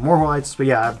YouTube for more highlights." But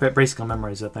yeah, I basically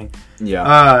memorized that thing.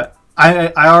 Yeah.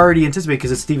 I already anticipate,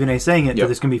 because it's Stephen A. saying it, Yep.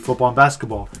 that it's going to be football and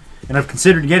basketball. And I've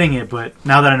considered getting it, but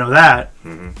now that I know that,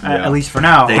 Yeah. at least for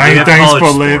now, They- Thanks college for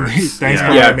letting me. sports. Thanks Yeah.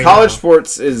 for Yeah, letting me college know.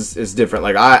 sports is different.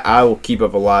 Like I will keep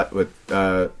up a lot with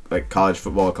like college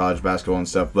football, college basketball, and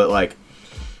stuff. But like,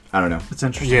 I don't know. it's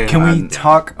interesting. Yeah, Can we I'm-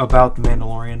 talk about The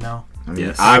Mandalorian now? I mean,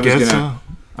 Yes. I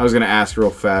I was gonna ask real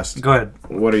fast. Go ahead.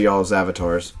 What are y'all's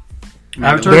avatars?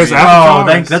 Avatars? There's Oh,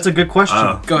 avatars. that's a good question.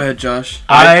 Oh. Go ahead, Josh.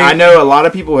 I know a lot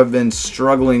of people have been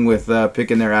struggling with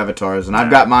picking their avatars, and I've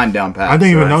got mine down pat. I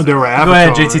didn't even so know there were Go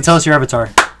avatars. ahead, JT. Tell us your avatar.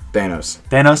 Thanos.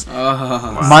 Thanos.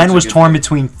 Mine was torn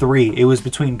between three. It was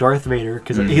between Darth Vader,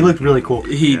 because he looked really cool.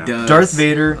 He Yeah. does. Darth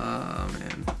Vader, Oh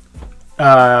man.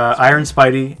 Iron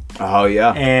Spidey, Oh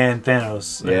yeah. and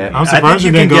Thanos. Yeah. I'm I surprised think you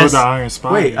you didn't can go guess- with the Iron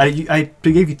Spidey. Wait, I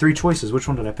gave you three choices. Which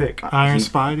one did I pick? Iron I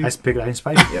Spidey. picked Iron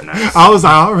Spidey. Nice. I was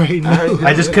already know.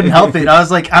 I just couldn't help it. I was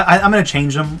like, I'm gonna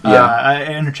change them.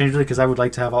 Yeah. Interchangeably, because I would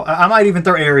like to have all. I might even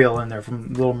throw Ariel in there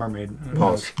from Little Mermaid.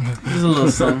 Pause. There's a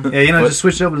little something. Yeah, What? just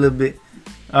switch it up a little bit.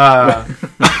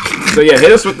 So yeah,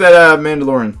 hit us with that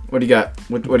Mandalorian. What do you got?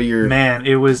 What are your? Man,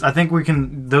 it was. I think we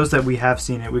can. Those that we have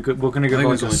seen it, we're gonna I go think like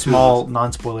there's a only two small of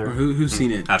non-spoiler. Who's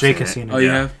seen it? I've Jake has seen it. Oh, you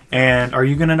have? And are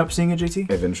you gonna end up seeing it, JT?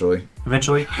 Eventually.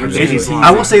 Eventually? Eventually.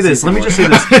 I will say this. Let me just say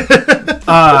this.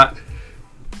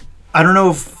 I don't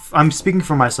know if I'm speaking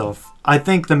for myself. I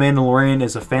think The Mandalorian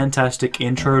is a fantastic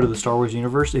intro to the Star Wars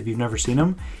universe if you've never seen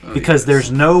them, because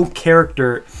there's no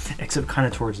character except kind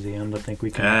of towards the end. I think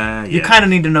we can. You yeah. kind of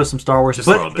need to know some Star Wars, Just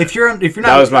a little but bit. if you're not,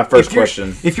 That was my first if you're-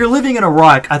 question. If you're living in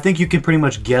Iraq, I think you can pretty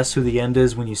much guess who the end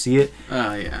is when you see it.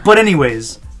 Oh yeah. But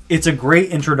anyways, it's a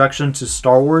great introduction to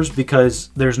Star Wars, because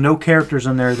there's no characters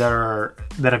in there that have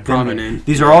been there. Prominent.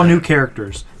 These are all new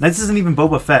characters. This isn't even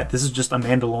Boba Fett. This is just a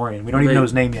Mandalorian. We don't even know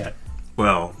his name yet.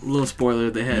 Well, A little spoiler.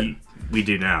 They had. we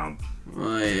do now.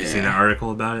 Oh, You seen that yeah.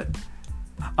 article about it?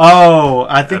 Oh,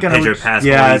 I think I know. Pedro which-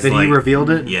 Pascal, yeah, he's that he like- revealed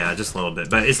it. Yeah, just a little bit,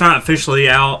 but it's not officially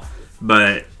out.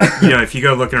 But if you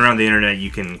go looking around the internet,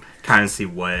 you can kind of see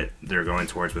what they're going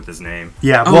towards with his name.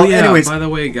 Yeah. Oh Well, yeah. anyways, By the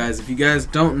way, guys, if you guys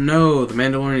don't know, the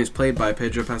Mandalorian is played by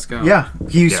Pedro Pascal. yeah,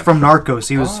 he's Yeah. from Narcos.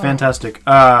 He was fantastic.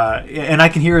 And I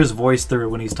can hear his voice through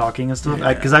when he's talking and stuff,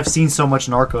 because I've seen so much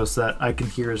Narcos that I can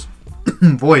hear his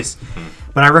voice.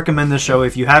 But I recommend this show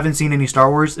if you haven't seen any Star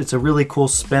Wars. It's a really cool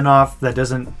spin-off that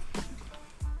doesn't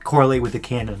correlate with the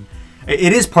canon.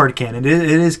 It is part canon. It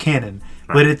is canon,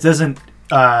 but it doesn't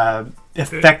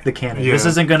affect the canon. Yeah. This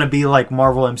isn't going to be like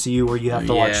Marvel MCU where you have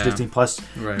to watch Yeah. Disney Plus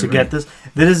Right, to right. get this.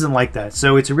 This isn't like that.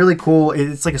 So it's really cool.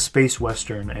 It's like a space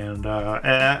western, and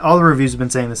all the reviews have been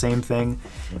saying the same thing,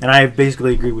 and I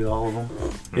basically agree with all of them.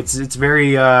 It's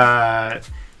very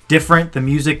different. The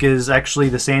music is actually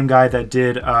the same guy that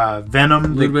did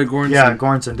Venom. Ludwig Göransson. Yeah,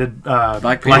 Göransson did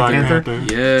Black Panther. Panther.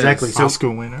 Yes. Exactly. So Oscar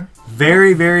winner.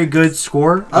 very, very good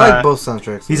score. I like both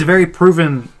soundtracks. He's a very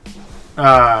proven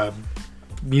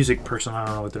music person. I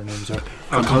don't know what their names are.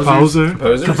 A composer.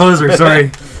 Composer? Composer,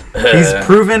 sorry. He's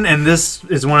proven, and this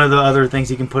is one of the other things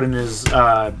he can put in his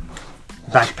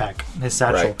backpack, his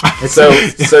satchel. Right.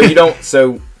 It's So you don't.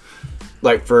 So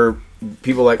like for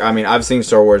people like I've seen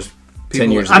Star Wars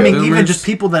 10 years ago. I mean, even Boomers. just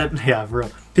people that for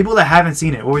real, people that haven't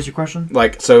seen it. What was your question?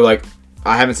 like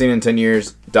I haven't seen it in 10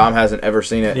 years. Dom hasn't ever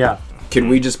seen it. Yeah. Can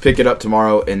we just pick it up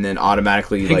tomorrow and then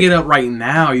automatically Pick it up right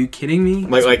now. Are you kidding me?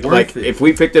 Like It's worth it. if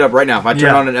we picked it up right now, if I turn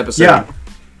Yeah. on an episode, Yeah.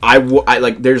 I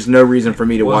like there's no reason for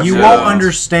me to watch You it. won't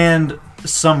understand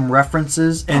some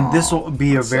references, and this will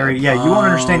be a very you won't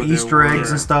understand there Easter were. eggs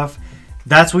and stuff.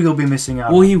 That's what you'll be missing out.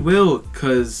 Well, on. he will,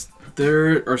 because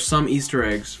there are some Easter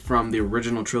eggs from the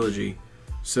original trilogy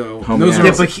So Homie those Yeah, are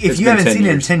Yeah, but if you haven't seen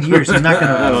it in 10 years, he's not I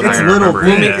gonna. don't It's think I little. remember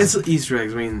Well, I mean, Yeah. it's Easter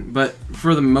eggs. I mean, but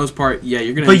for the most part, yeah,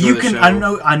 you're gonna. But enjoy you the can. show.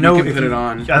 I know. You can if put it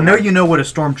on. I know you know what a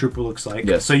stormtrooper looks like.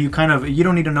 Yes. So you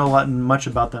don't need to know much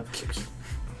about them.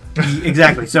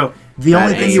 Exactly. So the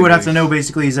only thing you would have to know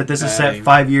basically is that this is set Bad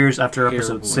 5 years after Terrible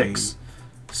episode 6.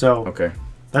 So Okay.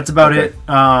 that's about Okay. it.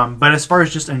 But as far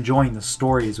as just enjoying the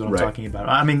story is what I'm Right. talking about.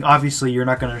 I mean, obviously you're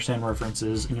not going to understand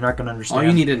references, and you're not going to understand. All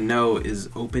you need to know is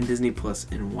open Disney Plus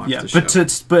and watch Yeah, the show.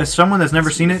 but someone that's never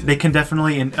seen it, they can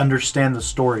definitely understand the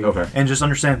story. Okay. And just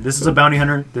understand this is a bounty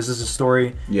hunter, this is a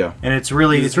story, Yeah. and it's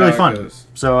really This is really how it fun. goes.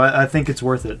 So I think it's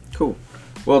worth it. Cool.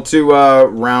 Well, to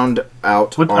round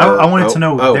out, What, our, I wanted to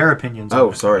know their opinions. Oh,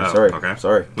 on it. sorry. okay.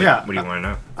 Sorry. Yeah. What do you want to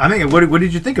know? I mean, what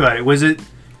did you think about it? Was it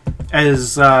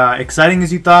as exciting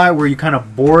as you thought? Were you kind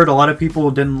of bored? A lot of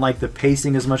people didn't like the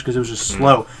pacing as much because it was just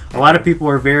slow. A lot of people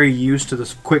are very used to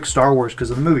this quick Star Wars because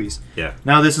of the movies. Yeah.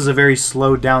 Now this is a very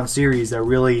slowed down series that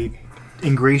really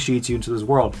ingratiates you into this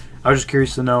world. I was just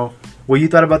curious to know what you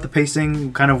thought about the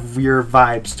pacing, kind of your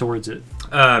vibes towards it.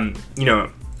 You know,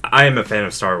 I am a fan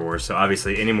of Star Wars, so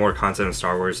obviously any more content of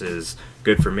Star Wars is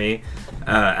good for me.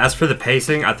 As for the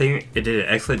pacing, I think it did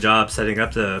an excellent job setting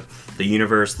up the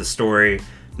universe, the story,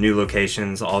 new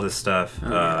locations, all this stuff,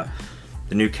 the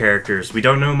new characters. We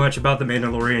don't know much about the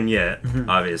Mandalorian yet,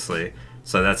 obviously,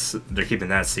 so they're keeping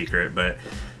that secret. But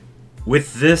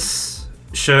with this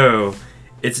show,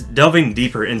 it's delving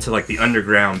deeper into like the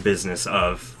underground business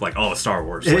of like all of Star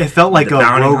Wars. It felt like the a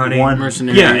bounty Rogue hunting. One.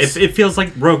 Mercenaries. Yeah, it feels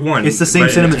like Rogue One. It's the same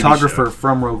but in a TV show. cinematographer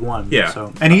from Rogue One. Yeah.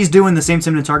 So, and he's doing the same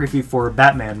cinematography for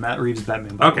Batman, Matt Reeves'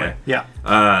 Batman. By the Okay. way.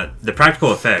 Yeah. The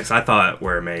practical effects I thought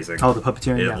were amazing. Oh, the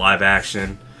puppeteering. Yeah. Live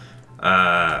action.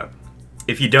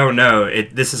 If you don't know,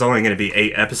 this is only going to be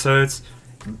 8 episodes,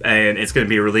 and it's going to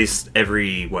be released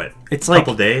every It's like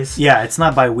couple days. Yeah, it's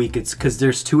not by week. It's because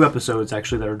there's 2 episodes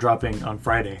actually that are dropping on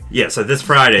Friday. Yeah, so this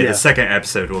Friday, Yeah. the second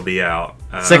episode will be out.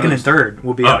 Second and third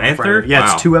will be out on and Friday. third? Yeah,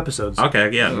 Wow. it's 2 episodes. Okay,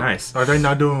 yeah, nice. Are they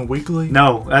not doing weekly?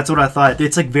 No, that's what I thought.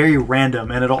 It's like very random,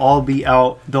 and it'll all be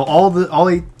out. All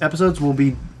 8 episodes will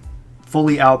be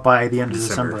fully out by the end of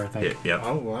December, I think. Yeah.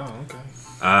 Oh wow, okay.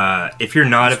 If you're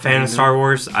not a fan of Star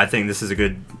Wars, I think this is a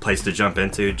good place to jump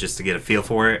into just to get a feel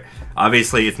for it.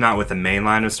 Obviously, it's not with the main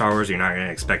line of Star Wars. You're not going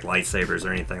to expect lightsabers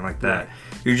or anything like that.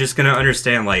 You're just going to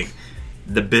understand like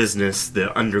the business,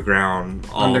 the underground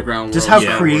Just world.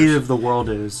 how creative the world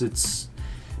is.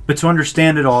 But to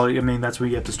understand it all, I mean, that's where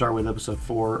you have to start with episode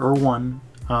 4 or 1.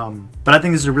 But I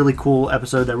think this is a really cool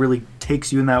episode that really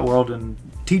takes you in that world and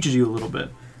teaches you a little bit.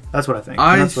 That's what I think.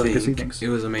 I That's what he think thinks. it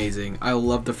was amazing. I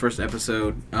loved the first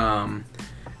episode.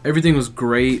 Everything was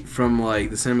great from like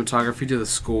the cinematography to the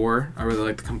score. I really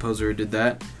liked the composer who did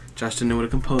that. Josh didn't know what a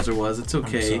composer was. It's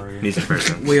okay. I'm sorry. Needs a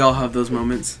person. We all have those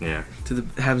moments. Yeah.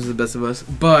 Happens to the best of us.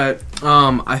 But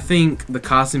I think the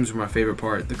costumes were my favorite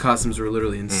part. The costumes were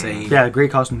literally insane. Yeah, great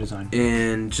costume design.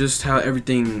 And just how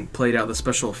everything played out, the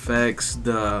special effects,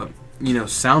 the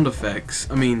sound effects.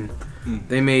 I mean,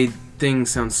 they made things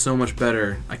sound so much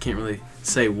better. I can't really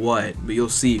say what, but you'll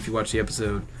see if you watch the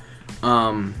episode.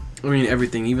 I mean,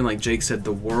 everything, even like Jake said,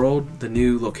 the world, the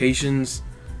new locations,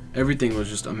 everything was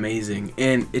just amazing.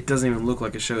 And it doesn't even look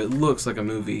like a show. It looks like a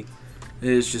movie. It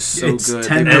is just so It's good. $10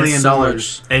 They put million. so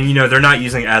much- And they're not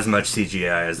using as much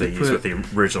CGI as they They use put- with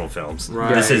the original films.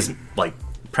 Right. This is like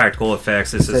practical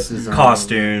effects. This Set is design.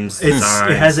 costumes. It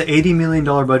designs. has an $80 million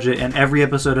budget, and every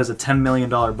episode has a $10 million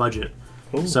budget.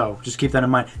 So just keep that in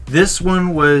mind. This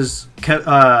one was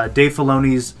Dave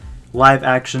Filoni's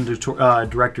live-action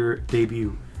director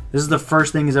debut. This is the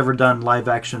first thing he's ever done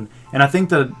live-action. And I think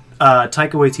that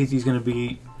Taika Waititi is going to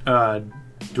be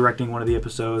directing one of the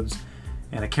episodes.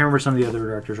 And I can't remember some of the other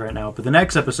directors right now. But the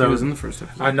next He episode... was in the first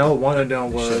episode. I know one of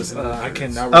them was Should've been I the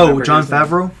cannot first. remember. John his name.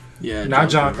 Favreau, Yeah, Not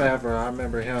John Favreau. I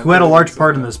remember him. who had a large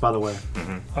part in this, by the way.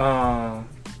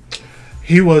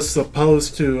 He was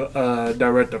supposed to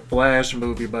direct the Flash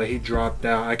movie, but he dropped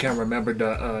out. I can't remember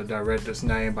the director's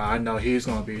name, but I know he's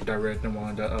going to be directing one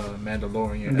of the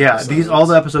Mandalorian. Yeah, episodes. all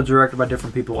the episodes are directed by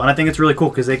different people, and I think it's really cool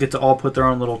because they get to all put their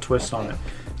own little twist on it.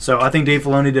 So I think Dave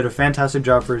Filoni did a fantastic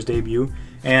job for his debut,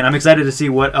 and I'm excited to see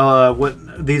what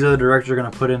these other directors are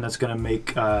going to put in that's going to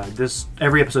make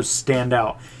every episode stand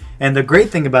out. And the great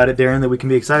thing about it, Darren, that we can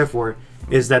be excited for,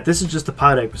 is that this is just a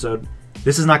pilot episode.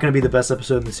 This is not going to be the best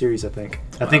episode in the series, I think.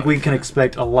 I think we can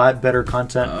expect a lot better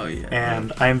content,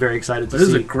 and I am very excited to But see.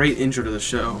 this is a great intro to the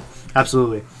show.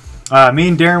 Absolutely. Me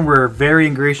and Darren were very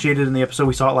ingratiated in the episode.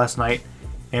 We saw it last night,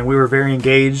 and we were very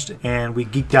engaged, and we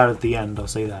geeked out at the end. I'll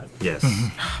say that. Yes.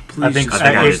 Please I think just-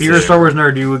 I if did you're a too. Star Wars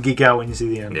nerd, you would geek out when you see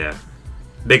the end. Yeah.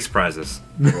 Big surprises.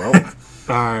 Well,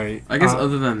 All right. I guess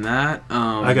other than that,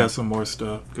 I got some more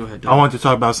stuff. Go ahead. I want to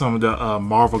talk about some of the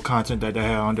Marvel content that they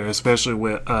had on there, especially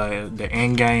with the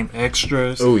Endgame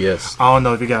extras. Oh yes, I don't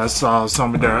know if you guys saw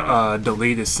some of their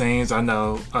deleted scenes. I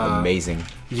know. amazing.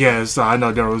 Yes, I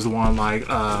know there was one like,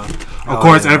 of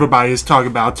course, everybody's talking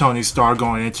about Tony Stark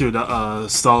going into the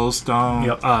Soul Stone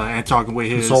and talking with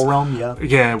his Soul Realm.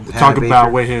 Yeah, talking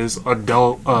about with his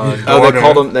adult daughter.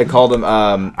 Oh, they called him.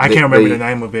 I can't remember the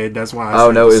name of it. That's why.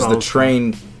 Oh no, it was the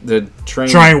train. The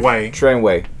Trainway.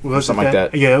 Something like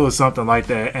that. Yeah, it was something like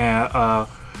that. And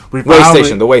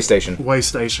the way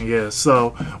station. Yeah.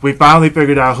 So we finally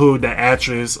figured out who the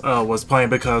actress was playing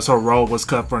because her role was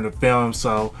cut from the film.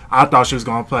 So I thought she was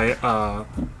gonna play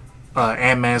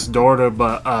Ant-Man's daughter,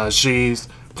 but she's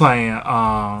playing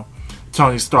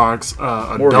Tony Stark's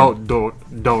adult daughter.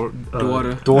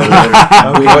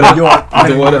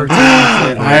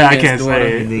 I can't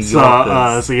say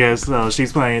it. So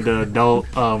she's playing the adult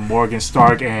Morgan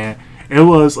Stark, and it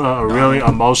was a really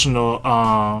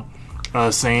emotional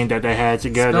scene that they had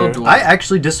together. I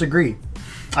actually disagree.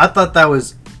 I thought that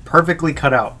was perfectly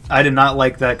cut out. I did not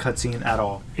like that cutscene at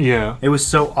all. Yeah, it was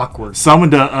so awkward. Some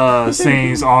of the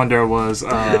scenes on there was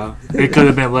it could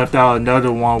have been left out.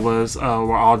 Another one was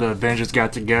where all the Avengers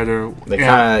got together in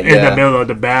the middle of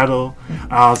the battle.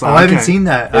 I was like, I haven't seen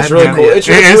that. It's really cool. It's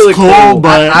really cool,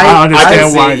 but I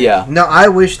understand why. Yeah. No, I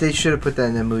wish they should have put that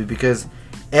in the movie because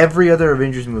every other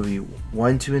Avengers movie,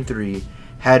 1, 2, and 3,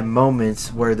 had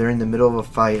moments where they're in the middle of a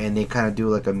fight and they kind of do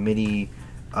like a mini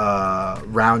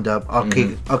roundup.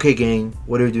 Okay, gang,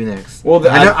 what do we do next? Well,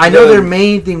 I know their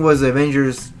main thing was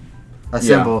Avengers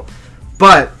Assemble,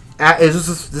 but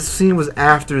this scene was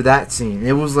after that scene.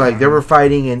 It was like they were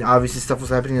fighting and obviously stuff was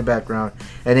happening in the background,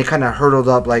 and they kind of hurtled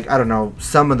up. Like I don't know,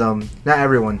 some of them, not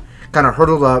everyone, kind of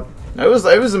hurtled up. It was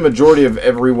a majority of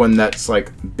everyone that's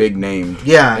like big name.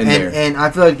 Yeah, and I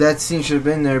feel like that scene should have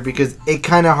been there because it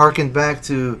kind of harkened back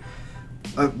to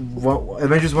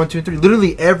Avengers 1, 2, and 3.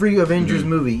 Literally every Avengers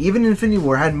movie, even Infinity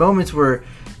War, had moments where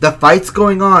the fight's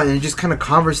going on and just kind of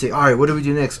conversate. All right, what do we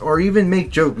do next? Or even make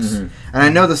jokes. And I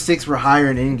know the stakes were higher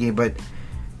in Endgame, but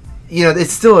you know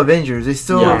it's still Avengers. They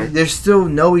still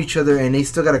know each other and they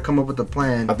still got to come up with a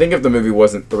plan. I think if the movie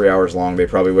wasn't 3 hours long, they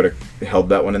probably would have held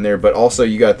that one in there. But also,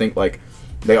 you got to think like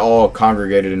they all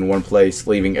congregated in one place,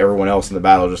 leaving everyone else in the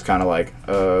battle just kind of like,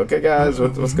 okay, guys,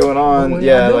 what's going on?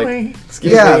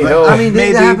 Excuse me. But, I mean,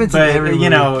 maybe, happens but you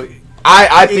know,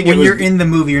 I think when you're in the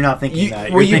movie, you're not thinking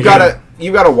that. Well, you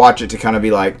gotta watch it to kind of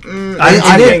be like, I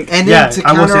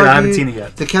will say I haven't seen it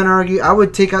yet. To counter argue, I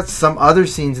would take out some other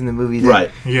scenes in the movie.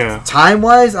 Right. Yeah. Time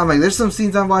wise, I'm like, there's some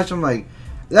scenes I'm watching. I'm like,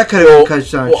 that could have been cut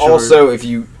short. Also, if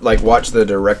you like watch the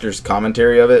director's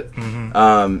commentary of it,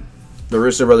 the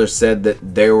Russo brothers said that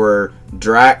there were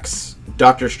Drax,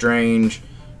 Doctor Strange,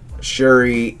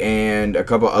 Shuri, and a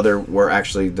couple other were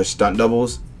actually the stunt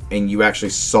doubles, and you actually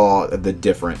saw the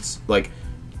difference. Like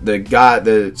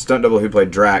the stunt double who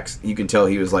played Drax, you can tell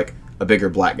he was like a bigger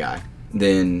black guy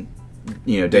than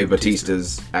Dave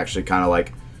Bautista's actually kind of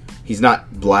like, he's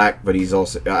not black, but he's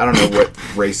also, I don't know what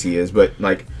race he is, but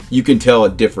like you can tell a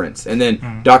difference. And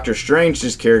then Doctor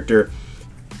Strange's character,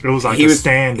 it was like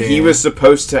he was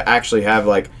supposed to actually have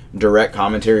like direct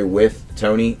commentary with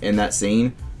Tony in that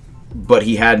scene, but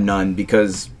he had none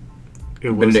because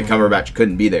Benedict Cumberbatch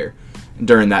couldn't be there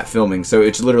during that filming. So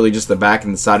it's literally just the back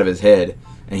and the side of his head,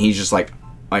 and he's just like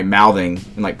mouthing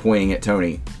and like pointing at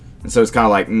Tony. And so it's kind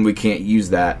of like we can't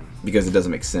use that because it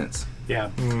doesn't make sense.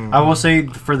 Yeah, I will say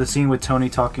for the scene with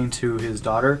Tony talking to his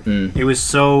daughter, it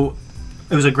was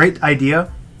a great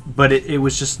idea, but it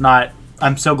was just not.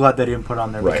 I'm so glad they didn't put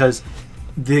on there because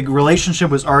the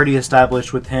relationship was already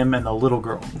established with him and the little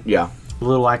girl. Yeah. The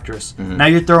little actress. Now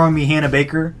you're throwing me Hannah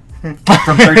Baker from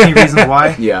 13 Reasons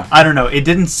Why. Yeah. I don't know. It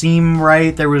didn't seem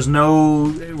right. There was no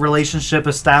relationship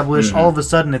established. All of a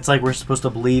sudden, it's like we're supposed to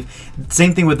believe.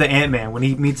 Same thing with the Ant-Man when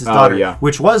he meets his daughter,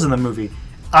 which was in the movie.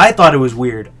 I thought it was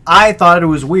weird.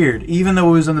 Even though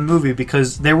it was in the movie,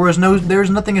 because there was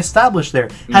nothing established there.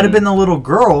 Had it been the little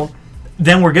girl,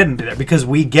 then we're getting to that because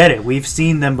we get it. We've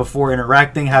seen them before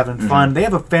interacting, having fun. They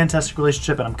have a fantastic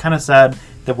relationship, and I'm kind of sad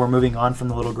that we're moving on from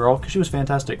the little girl because she was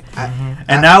fantastic.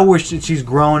 And now she's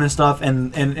growing and stuff,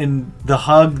 and the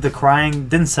hug, the crying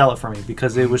didn't sell it for me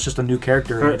because it was just a new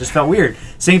character, and it just felt weird.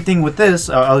 Same thing with this.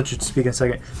 I'll let you speak in a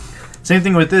second. Same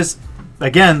thing with this.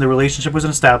 Again, the relationship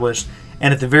wasn't established.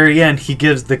 And at the very end, he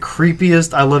gives the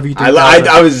creepiest "I love you" 3000.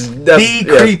 I was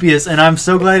creepiest, and I'm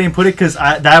so glad he didn't put it because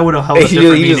that would have held a different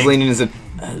meaning. He just leaned in and said,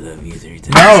 "I love you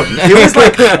 3000." No, it was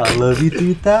like "I love you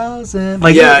 3000."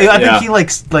 Like I think he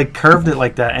like curved it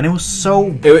like that, and it was so.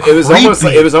 It was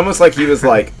almost like he was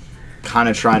like, kind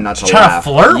of trying not to Trying laugh. to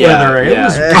flirt with her. It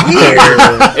was it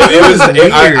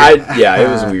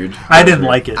was weird. I didn't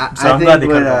like it, so I'm glad they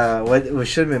cut it off. What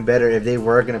should have been better if they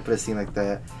were gonna put a scene like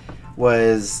that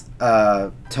was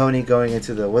Tony going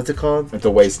into the what's it called? At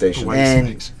the way station.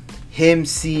 And him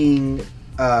seeing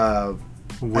a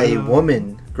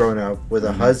woman growing up with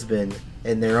a husband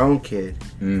and their own kid,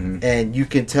 and you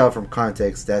can tell from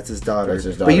context that's his daughter.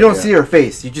 But you don't see her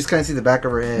face; you just kind of see the back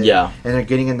of her head. Yeah. And they're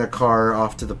getting in their car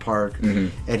off to the park,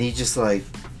 and he just like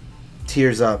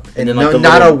tears up, and then, like,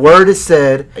 not a word is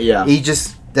said. Yeah. He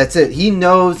just that's it. He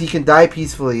knows he can die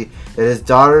peacefully. That his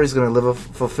daughter is going to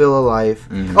fulfill a life.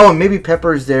 Oh, and maybe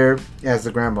Pepper's there as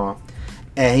the grandma.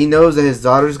 And he knows that his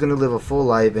daughter's going to live a full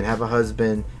life and have a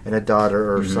husband and a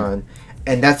daughter or son.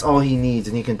 And that's all he needs,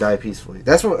 and he can die peacefully.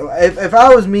 That's what. If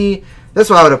I was me, that's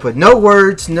what I would have put. No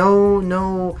words, no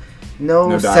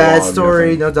dialogue, sad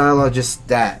story, nothing. no dialogue, just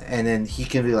that. And then he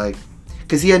can be like,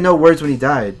 because he had no words when he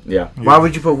died. Yeah. Why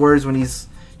would you put words when he's,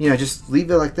 just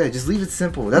leave it like that. Just leave it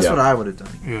simple. That's what I would have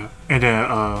done. Yeah. And then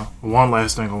one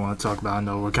last thing I want to talk about. I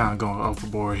know we're kind of going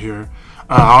overboard here.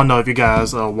 I don't know if you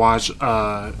guys watched one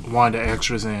of the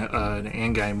extras in the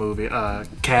Endgame movie,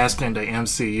 casting the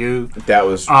MCU. That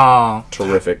was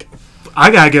terrific. I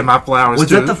gotta give my flowers. Was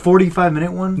that the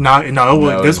 45-minute one? No,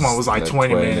 this one was like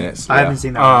 20 minutes. I haven't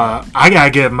seen that one. I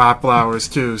gotta give my flowers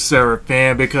to Sarah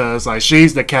Finn because like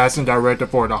she's the casting director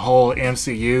for the whole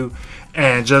MCU.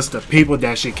 And just the people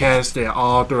that she casted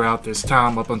all throughout this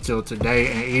time up until today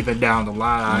and even down the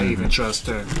line, I even trust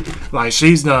her. Like,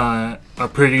 she's done a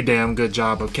pretty damn good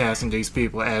job of casting these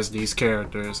people as these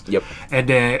characters. Yep. And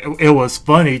then it was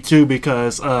funny, too,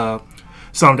 because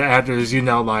some of the actors,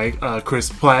 like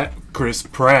Chris Pratt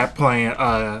playing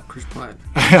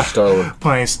Star-Lord.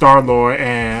 playing Star-Lord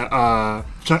and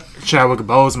Chadwick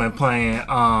Boseman playing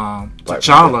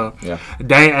T'Challa. Yeah.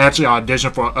 They actually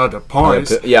auditioned for other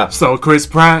parts. Yeah. So Chris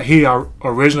Pratt, he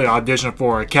originally auditioned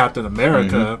for Captain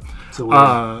America.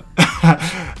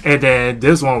 And then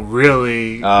this one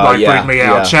really freaked me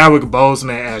out. Chadwick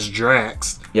Boseman as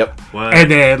Drax. Yep. What?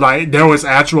 And then there was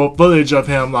actual footage of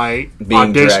him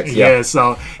being Drax, yeah.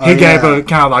 So he gave it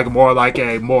kind of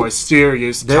a more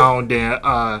serious tone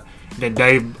than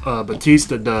Dave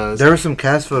Bautista does. There were some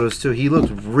cast photos too. He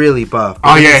looked really buff.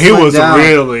 Oh yeah, he was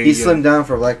really. He slimmed down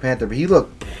for Black Panther, but he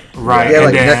looked right. Yeah,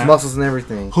 like neck muscles and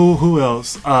everything. Who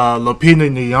else? Lupita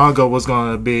Nyong'o was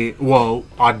gonna be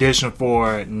audition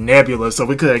for Nebula, so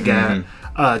we could have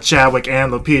got Chadwick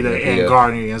and Lupita in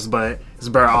Guardians, but it's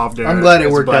better off there. I'm glad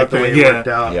it worked out the way it worked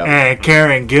out. Yep. And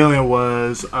Karen Gillan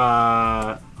was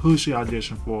who she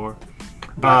auditioned for?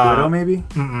 Black Widow, maybe?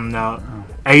 No.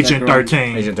 Agent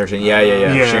 13. Agent 13. Yeah.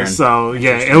 Sharon. So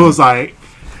it was like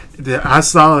I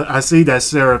see that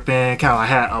Sarah Finn kind of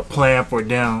had a plan for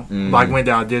them, like when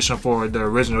they auditioned for the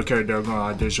original character they're going to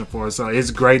audition for. So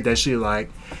it's great that she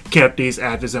kept these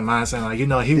actors in mind, saying he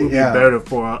would be better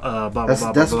for blah blah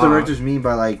blah. That's what directors mean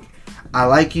by I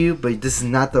like you, but this is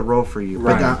not the role for you.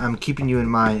 Right. But I'm keeping you in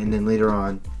mind, and then later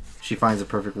on, she finds a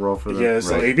perfect role for them. Yeah,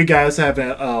 so if you guys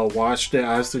haven't watched it,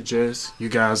 I suggest you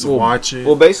guys watch it.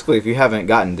 Well, basically, if you haven't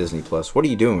gotten Disney Plus, what are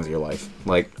you doing with your life?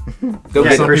 Go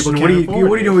get Christian. What are you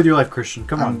doing with your life, Christian?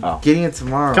 Come on. Getting it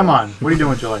tomorrow. Come on. What are you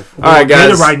doing with your life? All right, guys.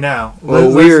 Get it right now. Well,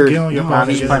 Let's get on your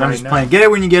phone. I'm just playing. Get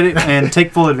it when you get it, and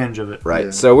take full advantage of it. Right.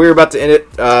 Yeah. So we're about to end it.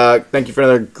 Thank you for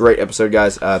another great episode,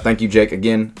 guys. Thank you, Jake,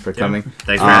 again for coming.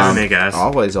 Thanks for having me, guys.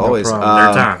 Always. Third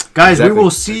time. Guys, we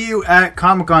will see you at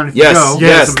Comic-Con if you go.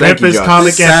 Yes, thank you, Memphis Josh.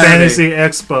 Comic and Fantasy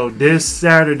Expo this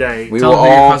Saturday. We will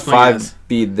all 5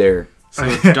 be there. So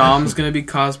Dom's gonna be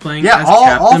cosplaying. Yeah, as all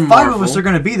Captain 5 Marvel. of us are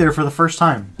going to be there for the first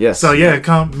time. Yes. So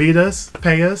come meet us,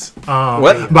 pay us.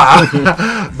 What?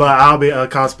 But I'll be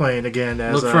cosplaying again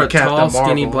as Look for a Captain tall, Marvel.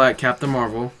 skinny black Captain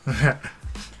Marvel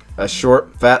A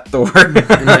short, fat Thor. and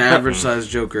an average-sized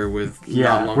Joker with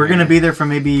not long we're going to hair. be there from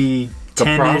maybe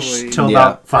 10-ish till Yeah.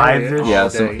 about 5-ish. All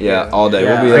day. Yeah. We'll be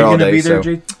Are there you all going to day. be there,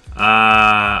 So. Jake?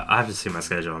 I haven't seen my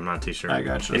schedule. I'm not too sure. I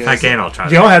got you. If I can, I'll try.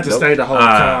 You don't have to Nope. stay the whole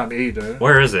time either.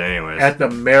 Where is it, anyways? At the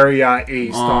Marriott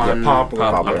East on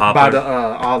Poplar, Poplar. by the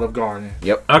Olive Garden.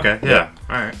 Yep. Okay. Yeah.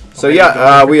 All right. So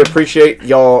we appreciate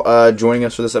y'all joining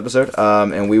us for this episode.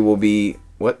 And we will be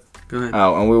Go ahead.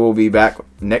 and we will be back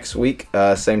next week,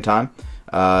 same time.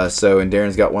 And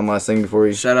Darren's got one last thing before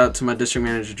he. Shout out to my district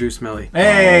manager, Drew Smelly.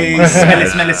 Hey,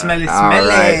 smelly. All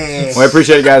right. Well, I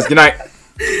appreciate it, guys. Good night.